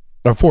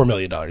 Or $4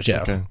 million,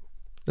 yeah. Okay.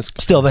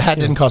 Still, the hat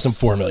didn't cost him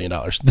 $4 million.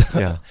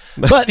 Yeah,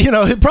 but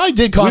it probably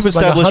did cost. We've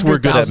established we're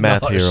good at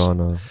math $100,000 here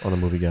on a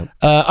movie gap.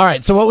 All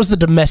right. So, what was the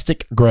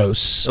domestic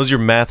gross? That was your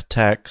math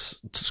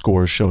tax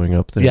scores showing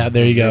up there. Yeah,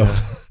 there you go.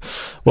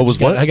 What was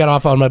what? I got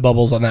off on my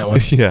bubbles on that one.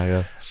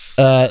 Yeah.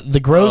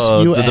 The gross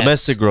U.S. The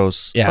domestic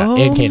gross. Yeah,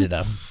 in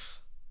Canada.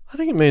 I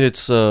think it made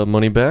its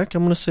money back.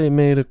 I'm gonna say it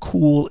made a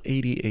cool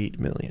 $88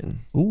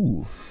 million.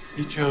 Ooh.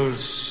 He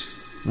chose.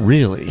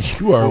 Really?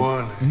 You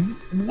are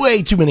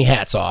way too many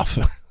hats off.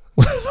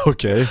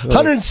 Okay.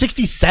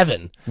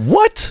 167.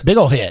 What? Big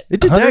ol' hit.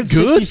 It did that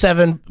good?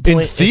 167.7. In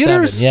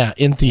theaters? Yeah,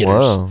 in theaters.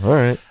 Wow. All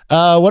right.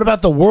 What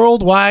about the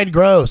worldwide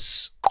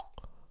gross?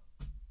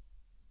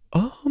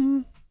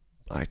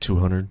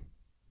 200.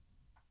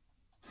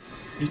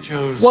 He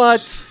chose.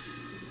 What?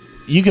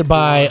 You could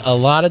buy a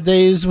lot of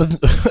days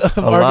with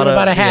arguing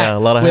about a hat. Yeah, a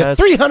lot of with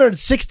hats.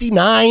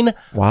 369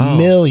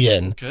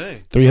 million.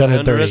 Okay. 330. I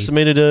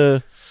underestimated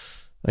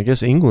I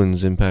guess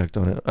England's impact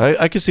on it.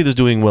 I could see this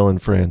doing well in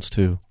France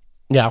too.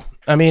 Yeah.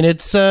 I mean,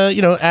 it's,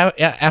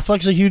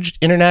 Affleck's a huge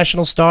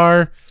international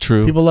star.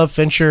 True. People love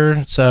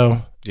Fincher. So,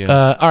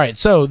 yeah. All right.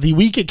 So, the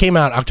week it came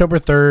out, October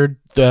 3rd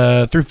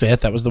through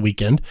 5th, that was the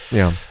weekend.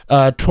 Yeah.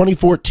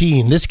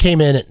 2014. This came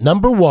in at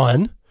number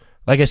 1,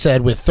 like I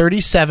said, with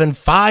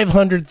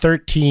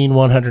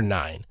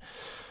 109.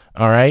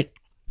 All right.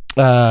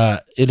 In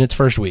its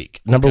first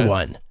week. Number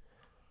 1.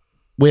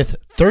 With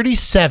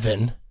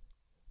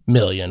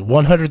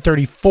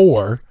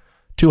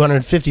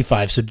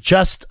 37,134,255. So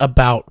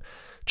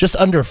just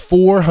under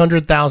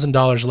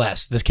 $400,000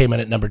 less. This came in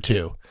at number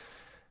 2.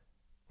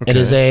 Okay. It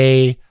is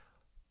a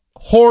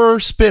horror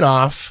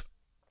spinoff,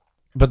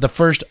 but the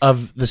first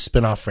of the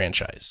spinoff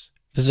franchise.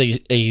 This is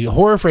a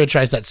horror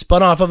franchise that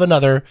spun off of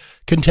another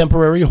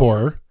contemporary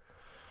horror,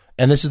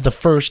 and this is the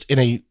first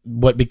in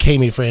what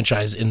became a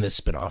franchise in this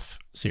spinoff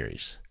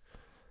series.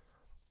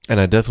 And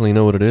I definitely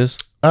know what it is.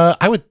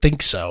 I would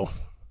think so.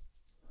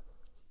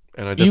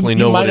 And I definitely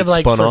know what it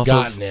spun off of. You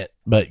might have forgotten it,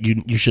 but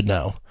you should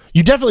know.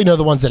 You definitely know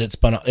the ones that it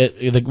spun off,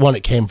 the one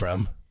it came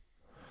from.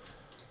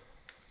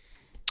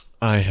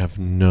 I have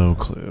no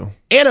clue.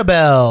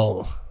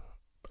 Annabelle.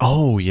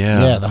 Oh,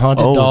 yeah. Yeah, the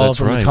haunted doll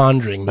from the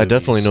Conjuring movies. I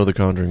definitely know the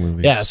Conjuring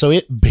movies. Yeah, so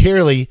it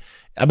barely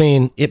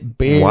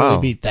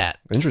beat that.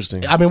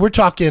 Interesting. I mean, we're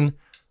talking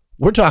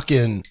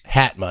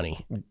hat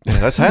money. Yeah,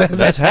 that's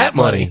hat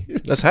money.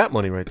 That's hat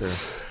money right there.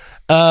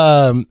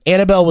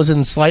 Annabelle was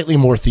in slightly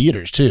more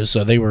theaters too,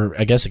 so they were,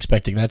 I guess,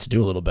 expecting that to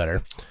do a little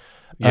better.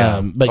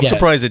 Yeah, but I'm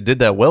surprised it did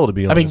that well, to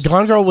be honest. I mean,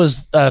 Gone Girl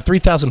was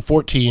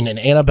 3,014 and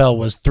Annabelle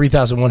was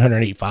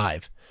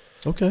 3,185.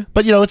 Okay.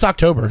 But it's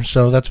October,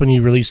 so that's when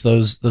you release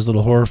those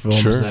little horror films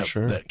Sure, that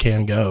sure. that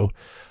can go.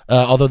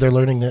 Although they're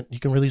learning that you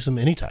can release them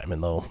anytime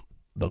and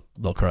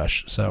they'll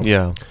crush. So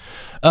Yeah.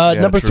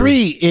 number true.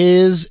 3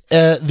 is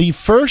the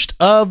first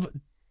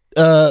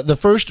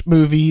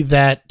movie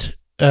that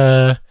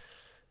the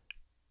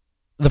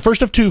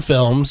first of 2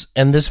 films,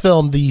 and this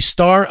film, the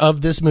star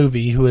of this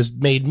movie, who has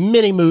made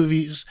many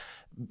movies,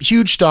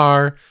 huge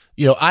star,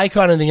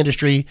 icon in the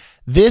industry.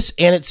 This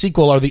and its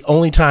sequel are the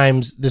only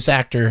times this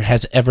actor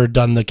has ever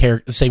done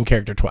the same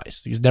character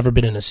twice. He's never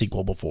been in a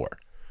sequel before,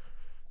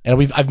 and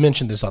I've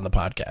mentioned this on the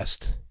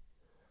podcast.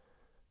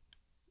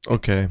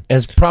 Okay. And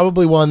it's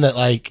probably one that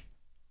like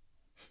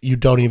you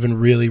don't even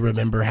really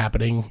remember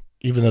happening,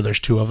 even though there's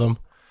 2 of them.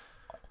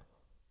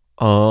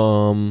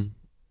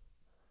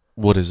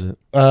 What is it?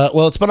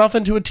 Well, it spun off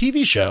into a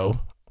TV show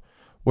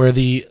where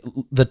the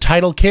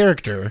title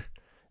character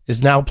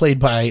is now played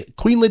by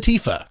Queen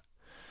Latifah,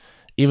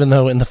 even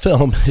though in the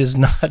film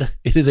it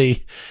is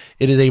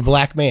a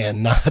black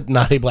man,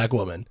 not a black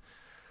woman.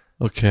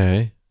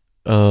 Okay.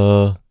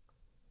 Yeah,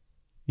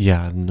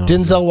 no.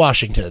 Denzel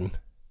Washington.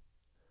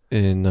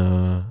 I'm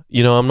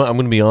going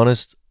to be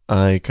honest.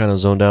 I kind of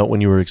zoned out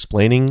when you were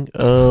explaining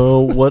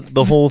what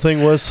the whole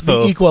thing was.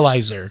 So. The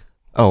Equalizer.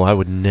 Oh, I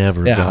would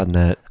never have gotten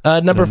that.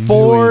 Number in a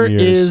 4 million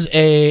years. is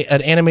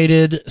an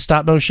animated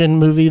stop motion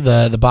movie,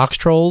 the Box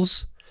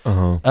Trolls.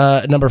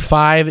 Uh-huh. Number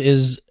 5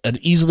 is an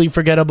easily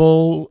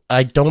forgettable.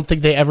 I don't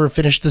think they ever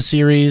finished the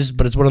series,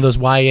 but it's one of those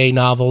YA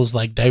novels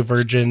like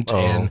Divergent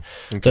and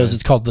those.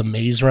 It's called The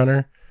Maze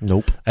Runner.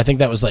 Nope. I think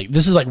that was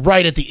this is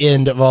right at the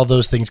end of all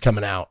those things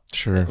coming out.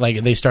 Sure.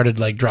 Like they started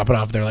dropping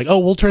off. They're like, oh,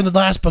 we'll turn the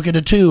last book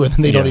into 2, and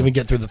then they don't even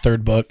get through the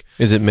 3rd book.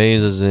 Is it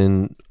maze as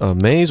in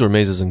maize or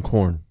maze as in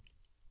corn?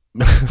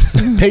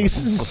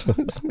 Maze.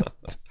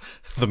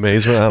 The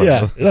maze one? I don't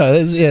know.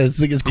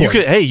 It's corn.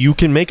 You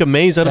can make a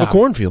maze out of a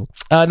cornfield.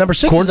 Number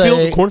 6 is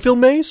a cornfield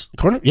maze?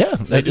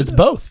 it's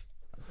both.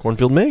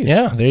 Cornfield maze.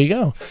 Yeah, there you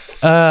go.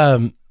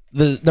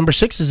 The number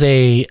 6 is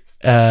a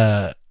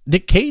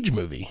Nick Cage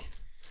movie.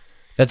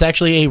 That's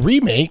actually a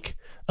remake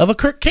of a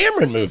Kirk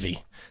Cameron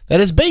movie that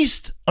is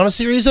based on a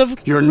series of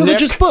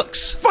religious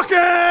books.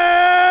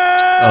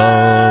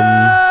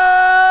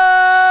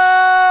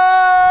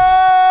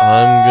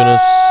 I'm gonna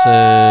say.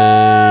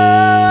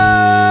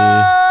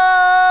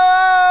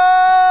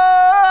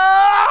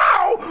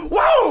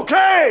 Whoa,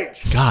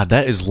 Cage! God,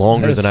 that is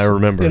longer than I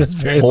remember. It is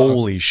very long.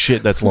 Holy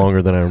shit, that's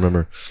longer than I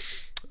remember.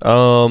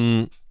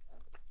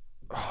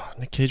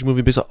 Nick Cage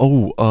movie based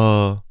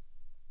on.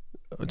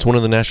 It's one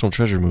of the National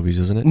Treasure movies,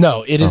 isn't it?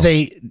 No, it is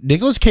a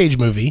Nicolas Cage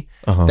movie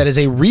that is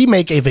a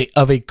remake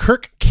of a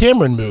Kirk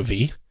Cameron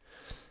movie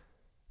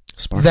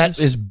Spartacus?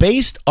 that is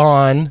based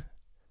on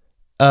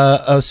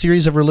a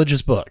series of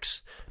religious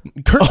books.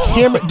 Kirk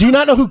Cameron. Do you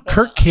not know who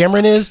Kirk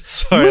Cameron is?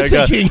 Sorry,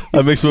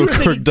 I mixed him with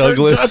Kirk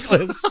Douglas.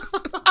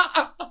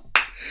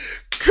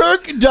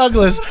 Kirk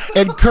Douglas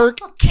and Kirk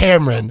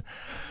Cameron.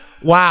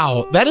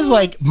 Wow, that is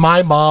like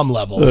my mom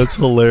level. That's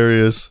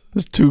hilarious.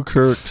 There's 2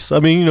 Kirks. I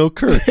mean,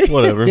 Kirk,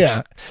 whatever.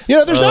 Yeah.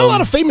 There's not a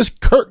lot of famous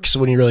Kirks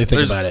when you really think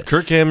There's about it.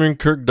 Kirk Cameron,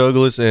 Kirk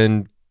Douglas,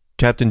 and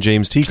Captain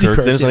James T. Kirk.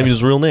 Kirk, Then it's not yeah. even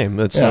his real name.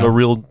 That's Yeah. not a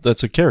real.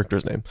 That's a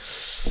character's name.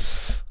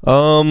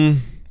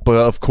 But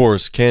of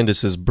course,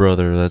 Candace's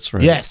brother. That's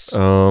right. Yes.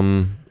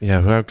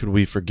 Yeah. How could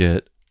we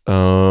forget?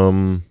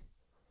 I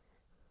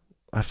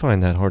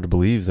find that hard to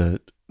believe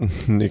that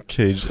Nick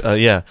Cage.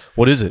 Yeah.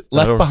 What is it?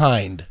 Left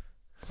Behind.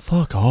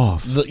 Fuck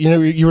off.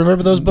 You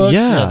remember those books?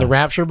 Yeah. The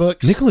Rapture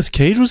books? Nicolas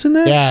Cage was in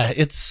that? Yeah,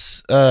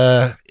 it's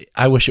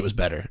I wish it was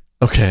better.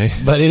 Okay.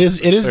 But it is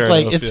Fair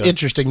like enough, it's yeah.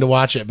 interesting to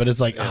watch it, but it's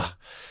like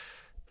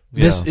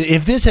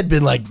if this had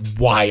been like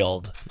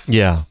wild.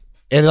 Yeah.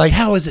 And like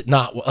how is it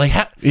not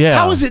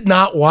how is it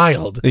not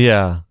wild?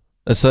 Yeah.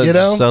 That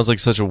sounds like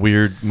such a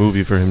weird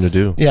movie for him to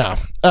do. Yeah.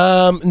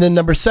 And then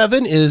number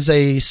 7 is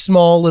a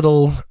small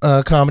little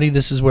comedy.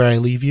 This Is Where I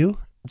Leave You.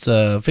 It's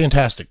a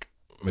fantastic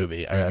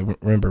movie. I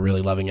remember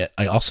really loving it.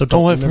 I also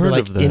don't I've remember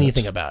heard of that.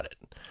 anything about it.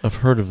 I've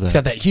heard of that. It's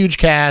got that huge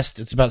cast.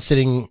 It's about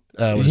sitting.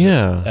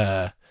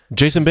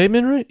 Jason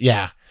Bateman, right?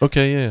 Yeah.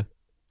 Okay, yeah.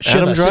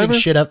 Shiva, Adam Driver?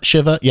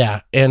 Shiva.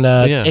 Yeah. And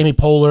Yeah. Amy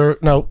Poehler.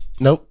 Nope.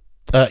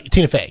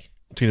 Tina Fey.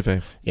 Tina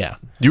Fey. Yeah.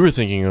 You were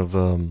thinking of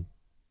They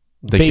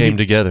Baby- Came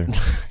Together.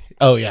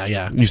 Oh yeah,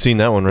 yeah. You've seen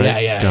that one,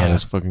 right? Yeah. God,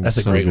 that's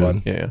a so great good.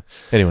 one. Yeah.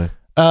 Anyway.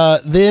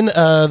 Then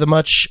the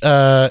much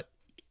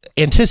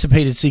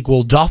anticipated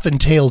sequel, Dolphin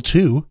Tale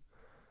 2.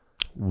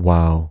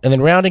 Wow. And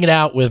then rounding it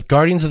out with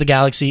Guardians of the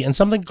Galaxy and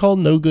something called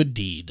No Good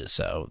Deed.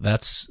 So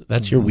that's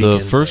your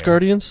weekend. The first there.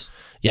 Guardians?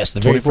 Yes,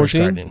 the very first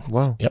 2014? Guardian.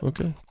 Wow. Yep.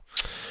 Okay.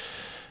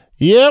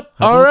 Yep.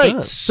 How All about right.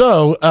 that?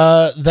 So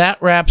that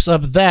wraps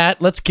up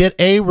that. Let's get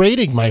a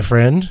rating, my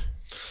friend.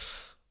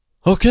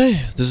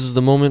 Okay, this is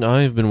the moment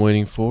I've been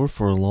waiting for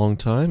a long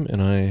time,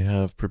 and I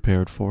have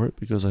prepared for it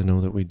because I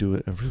know that we do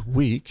it every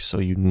week, so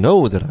you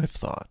know that I've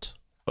thought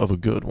of a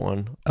good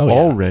one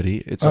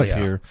already. It's up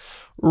here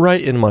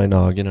right in my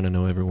noggin, and I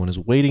know everyone is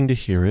waiting to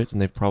hear it, and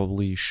they've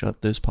probably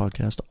shut this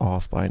podcast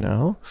off by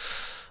now.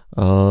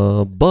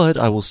 But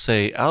I will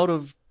say, out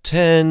of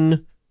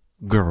 10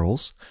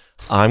 girls,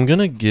 I'm going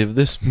to give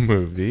this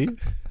movie...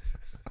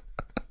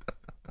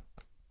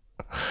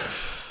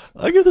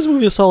 I give this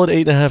movie a solid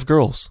 8.5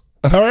 girls.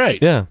 All right.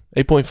 Yeah,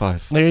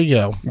 8.5. There you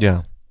go.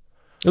 Yeah.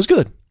 It was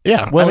good.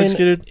 Yeah. Well I mean,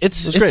 executed.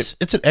 It's great.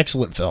 It's an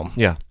excellent film.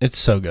 Yeah. It's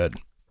so good.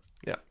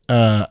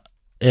 Yeah.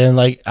 And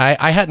like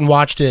I hadn't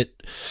watched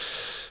it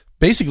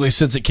basically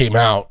since it came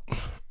out.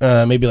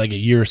 Maybe like a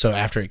year or so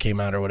after it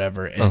came out or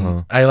whatever.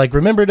 And I like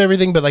remembered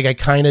everything, but like I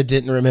kind of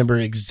didn't remember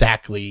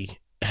exactly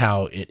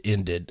how it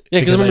ended. Yeah,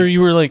 because I remember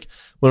you were like,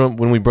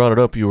 when we brought it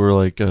up, you were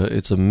like,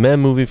 it's a meh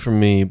movie for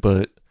me,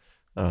 but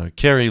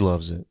Carrie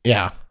loves it.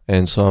 Yeah.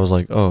 And so I was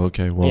like, oh,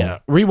 okay, well. Yeah.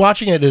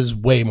 Rewatching it is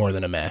way more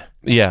than a meh.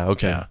 Yeah,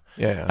 okay. Yeah.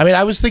 Yeah. I mean,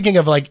 I was thinking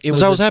of like, I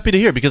was happy to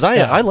hear because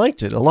I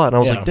liked it a lot. And I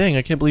was Yeah. like, dang,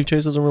 I can't believe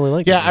Chase doesn't really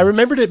like it. Yeah, I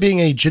remembered it being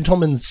a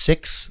Gentleman's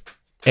 6,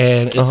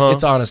 and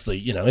it's honestly,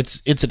 you know,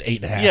 it's an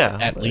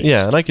 8.5 at least.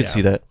 Yeah, and I could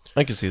see that.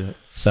 I could see that.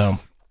 So,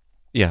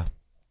 yeah.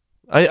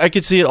 I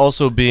could see it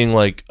also being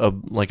like a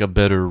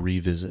better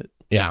revisit.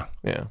 yeah.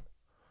 Yeah.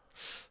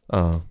 But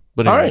All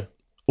anyway. right.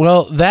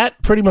 Well,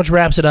 that pretty much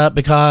wraps it up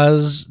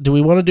because do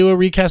we want to do a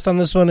recast on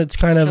this one? It's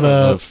kind of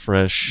a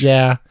fresh.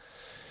 Yeah.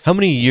 How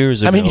many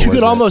years ago? I mean, you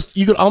could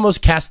was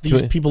almost cast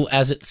these people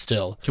as it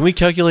still. Can we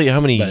calculate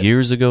how many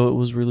years ago it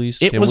was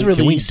released? It was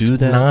released can we do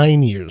that?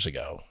 9 years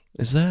ago.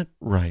 Is that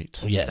right?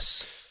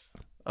 Yes.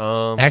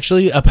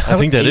 Actually, about I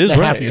think that is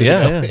right. Years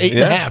ago.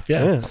 8.5,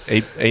 yeah.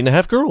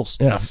 8.5 girls.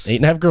 Yeah,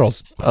 8.5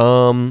 girls.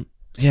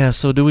 Yeah,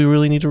 so do we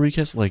really need to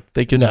recast? Like,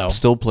 they could No.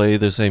 still play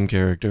the same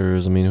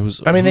characters. I mean, who's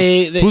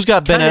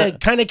got Ben?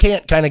 Kind of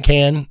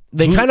can.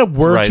 They kind of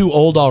were too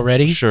old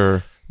already.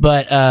 Sure.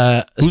 But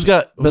who's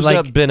got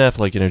Ben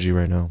Affleck energy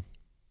right now?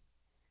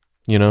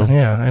 You know?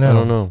 Yeah, I know. I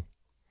don't know.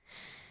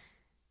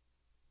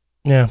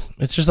 Yeah,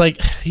 it's just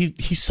like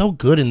he's so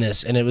good in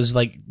this, and it was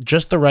like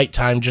just the right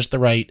time, just the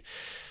right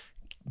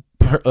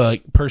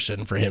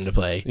person for him to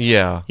play.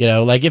 Yeah. You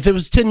know, like if it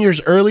was 10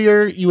 years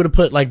earlier, you would have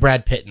put like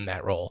Brad Pitt in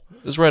that role.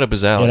 It's right up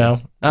his alley. You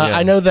know,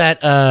 I know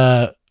that.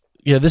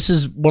 This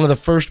is one of the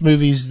first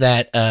movies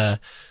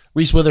that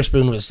Reese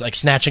Witherspoon was like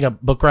snatching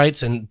up book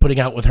rights and putting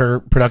out with her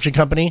production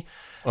company,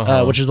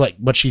 which is like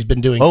what she's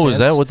been doing. Oh, since. Is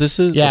that what this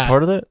is? Yeah, a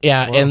part of that.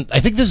 Yeah, wow. And I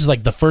think this is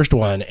like the first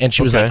one. And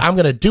she was Okay. like, "I'm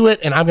gonna do it,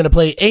 and I'm gonna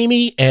play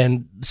Amy."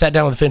 And sat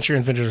down with Fincher,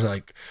 and Fincher was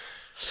like,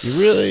 "You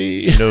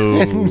really?"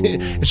 No.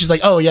 And she's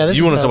like, "Oh yeah, this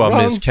You is want to talk about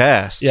wrong-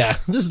 miscast? Yeah,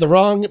 this is the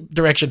wrong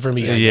direction for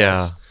me." I Yeah.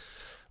 guess.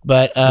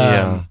 But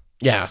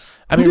yeah.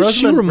 I mean,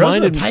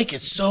 Rosamund Pike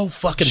is so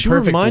fucking She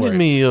perfect. reminded for it.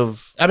 me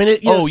of. I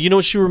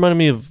mean, she reminded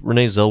me of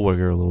Renee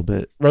Zellweger a little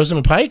bit.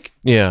 Rosamund Pike.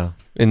 Yeah,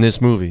 in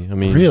this movie. I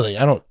mean, Really,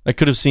 I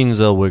could have seen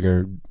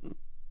Zellweger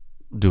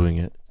doing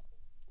it.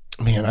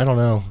 Man, I don't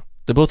know.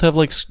 They both have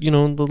like the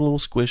little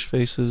squish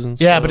faces and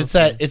stuff. Yeah, but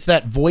it's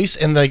that voice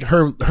and like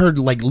her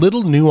like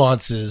little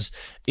nuances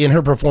in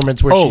her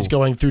performance where she's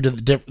going through to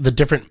the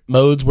different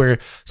modes where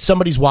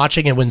somebody's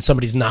watching and when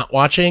somebody's not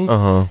watching,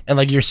 and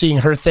like you're seeing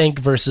her think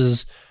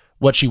versus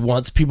what she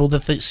wants people to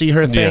see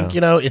her think. Yeah.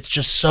 You know, it's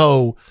just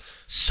so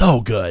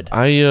good.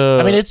 I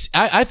mean,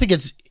 I think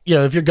it's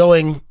if you're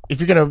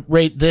gonna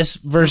rate this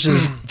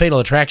versus Fatal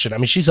Attraction, I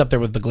mean, she's up there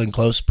with the Glenn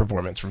Close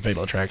performance from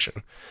Fatal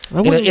Attraction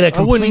in a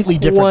completely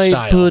different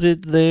style. Put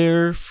it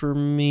there for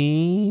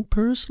me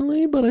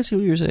personally, but I see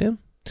what you're saying.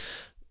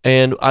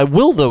 And I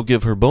will though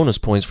give her bonus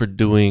points for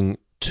doing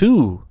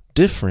 2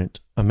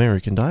 different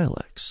American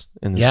dialects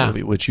in this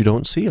movie, which you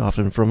don't see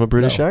often from a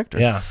British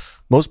actor. Yeah.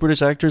 Most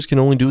British actors can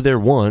only do their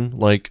one,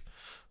 like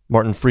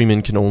Martin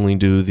Freeman can only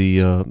do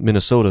the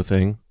Minnesota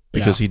thing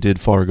because he did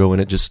Fargo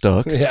and it just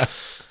stuck. Yeah.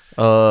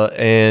 But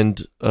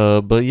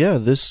yeah,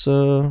 this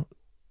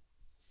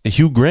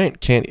Hugh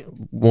Grant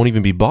won't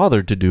even be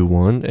bothered to do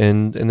one,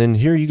 and then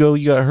here you go,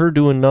 you got her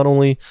doing not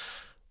only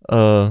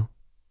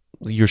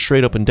you're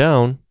straight up and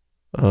down,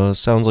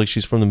 sounds like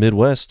she's from the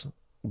Midwest,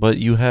 but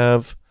you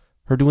have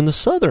her doing the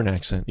Southern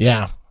accent.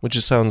 Yeah. Which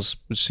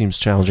seems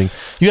challenging.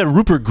 You had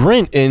Rupert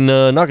Grint in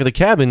Knock at the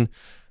Cabin,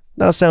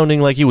 not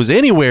sounding like he was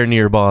anywhere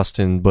near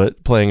Boston,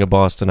 but playing a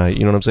Bostonite.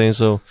 You know what I'm saying?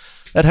 So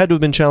that had to have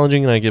been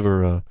challenging, and I give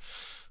her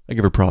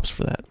props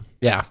for that.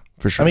 Yeah,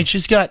 for sure. I mean,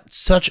 she's got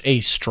such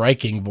a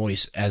striking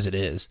voice as it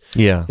is.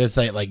 Yeah, it's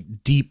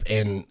like deep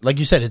and like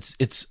you said,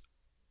 it's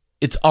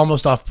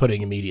almost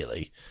off-putting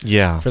immediately.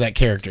 Yeah, for that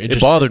character,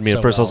 it bothered me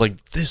at first. I was like,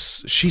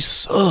 she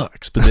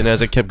sucks, but then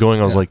as it kept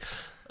going, I was like,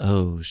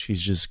 oh,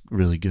 she's just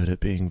really good at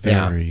being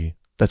very. Yeah.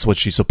 That's what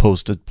she's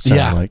supposed to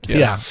sound like.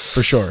 Yeah,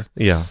 for sure.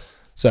 Yeah.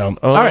 So,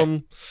 all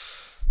right.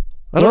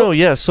 I don't know.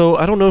 Yeah, so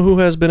I don't know who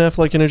has Ben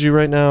Affleck energy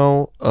right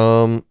now.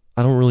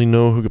 I don't really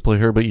know who could play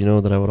her, but you know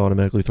that I would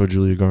automatically throw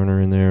Julia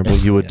Garner in there,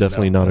 but you would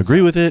definitely not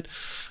agree with it.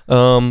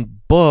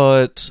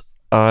 But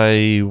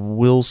I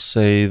will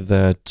say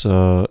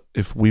that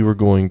if we were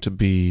going to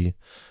be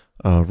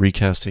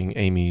recasting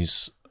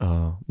Amy's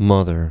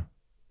mother,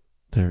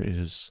 there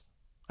is,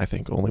 I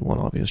think, only one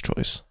obvious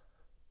choice.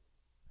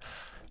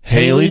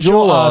 Haley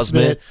Joel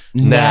Osment,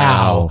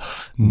 now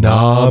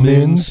Nom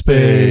in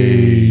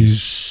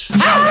Space.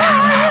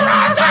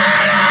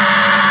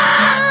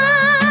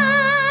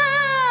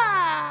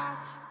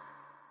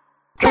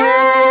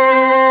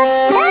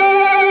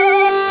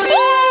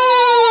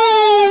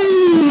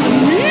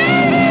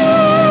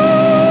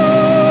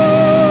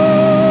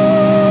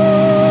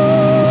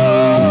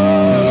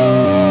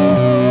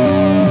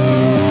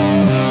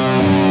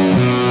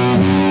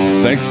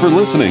 Thanks for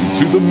listening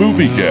to The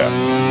Movie Gap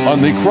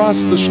on the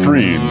Cross the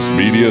Streams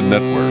Media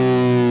Network.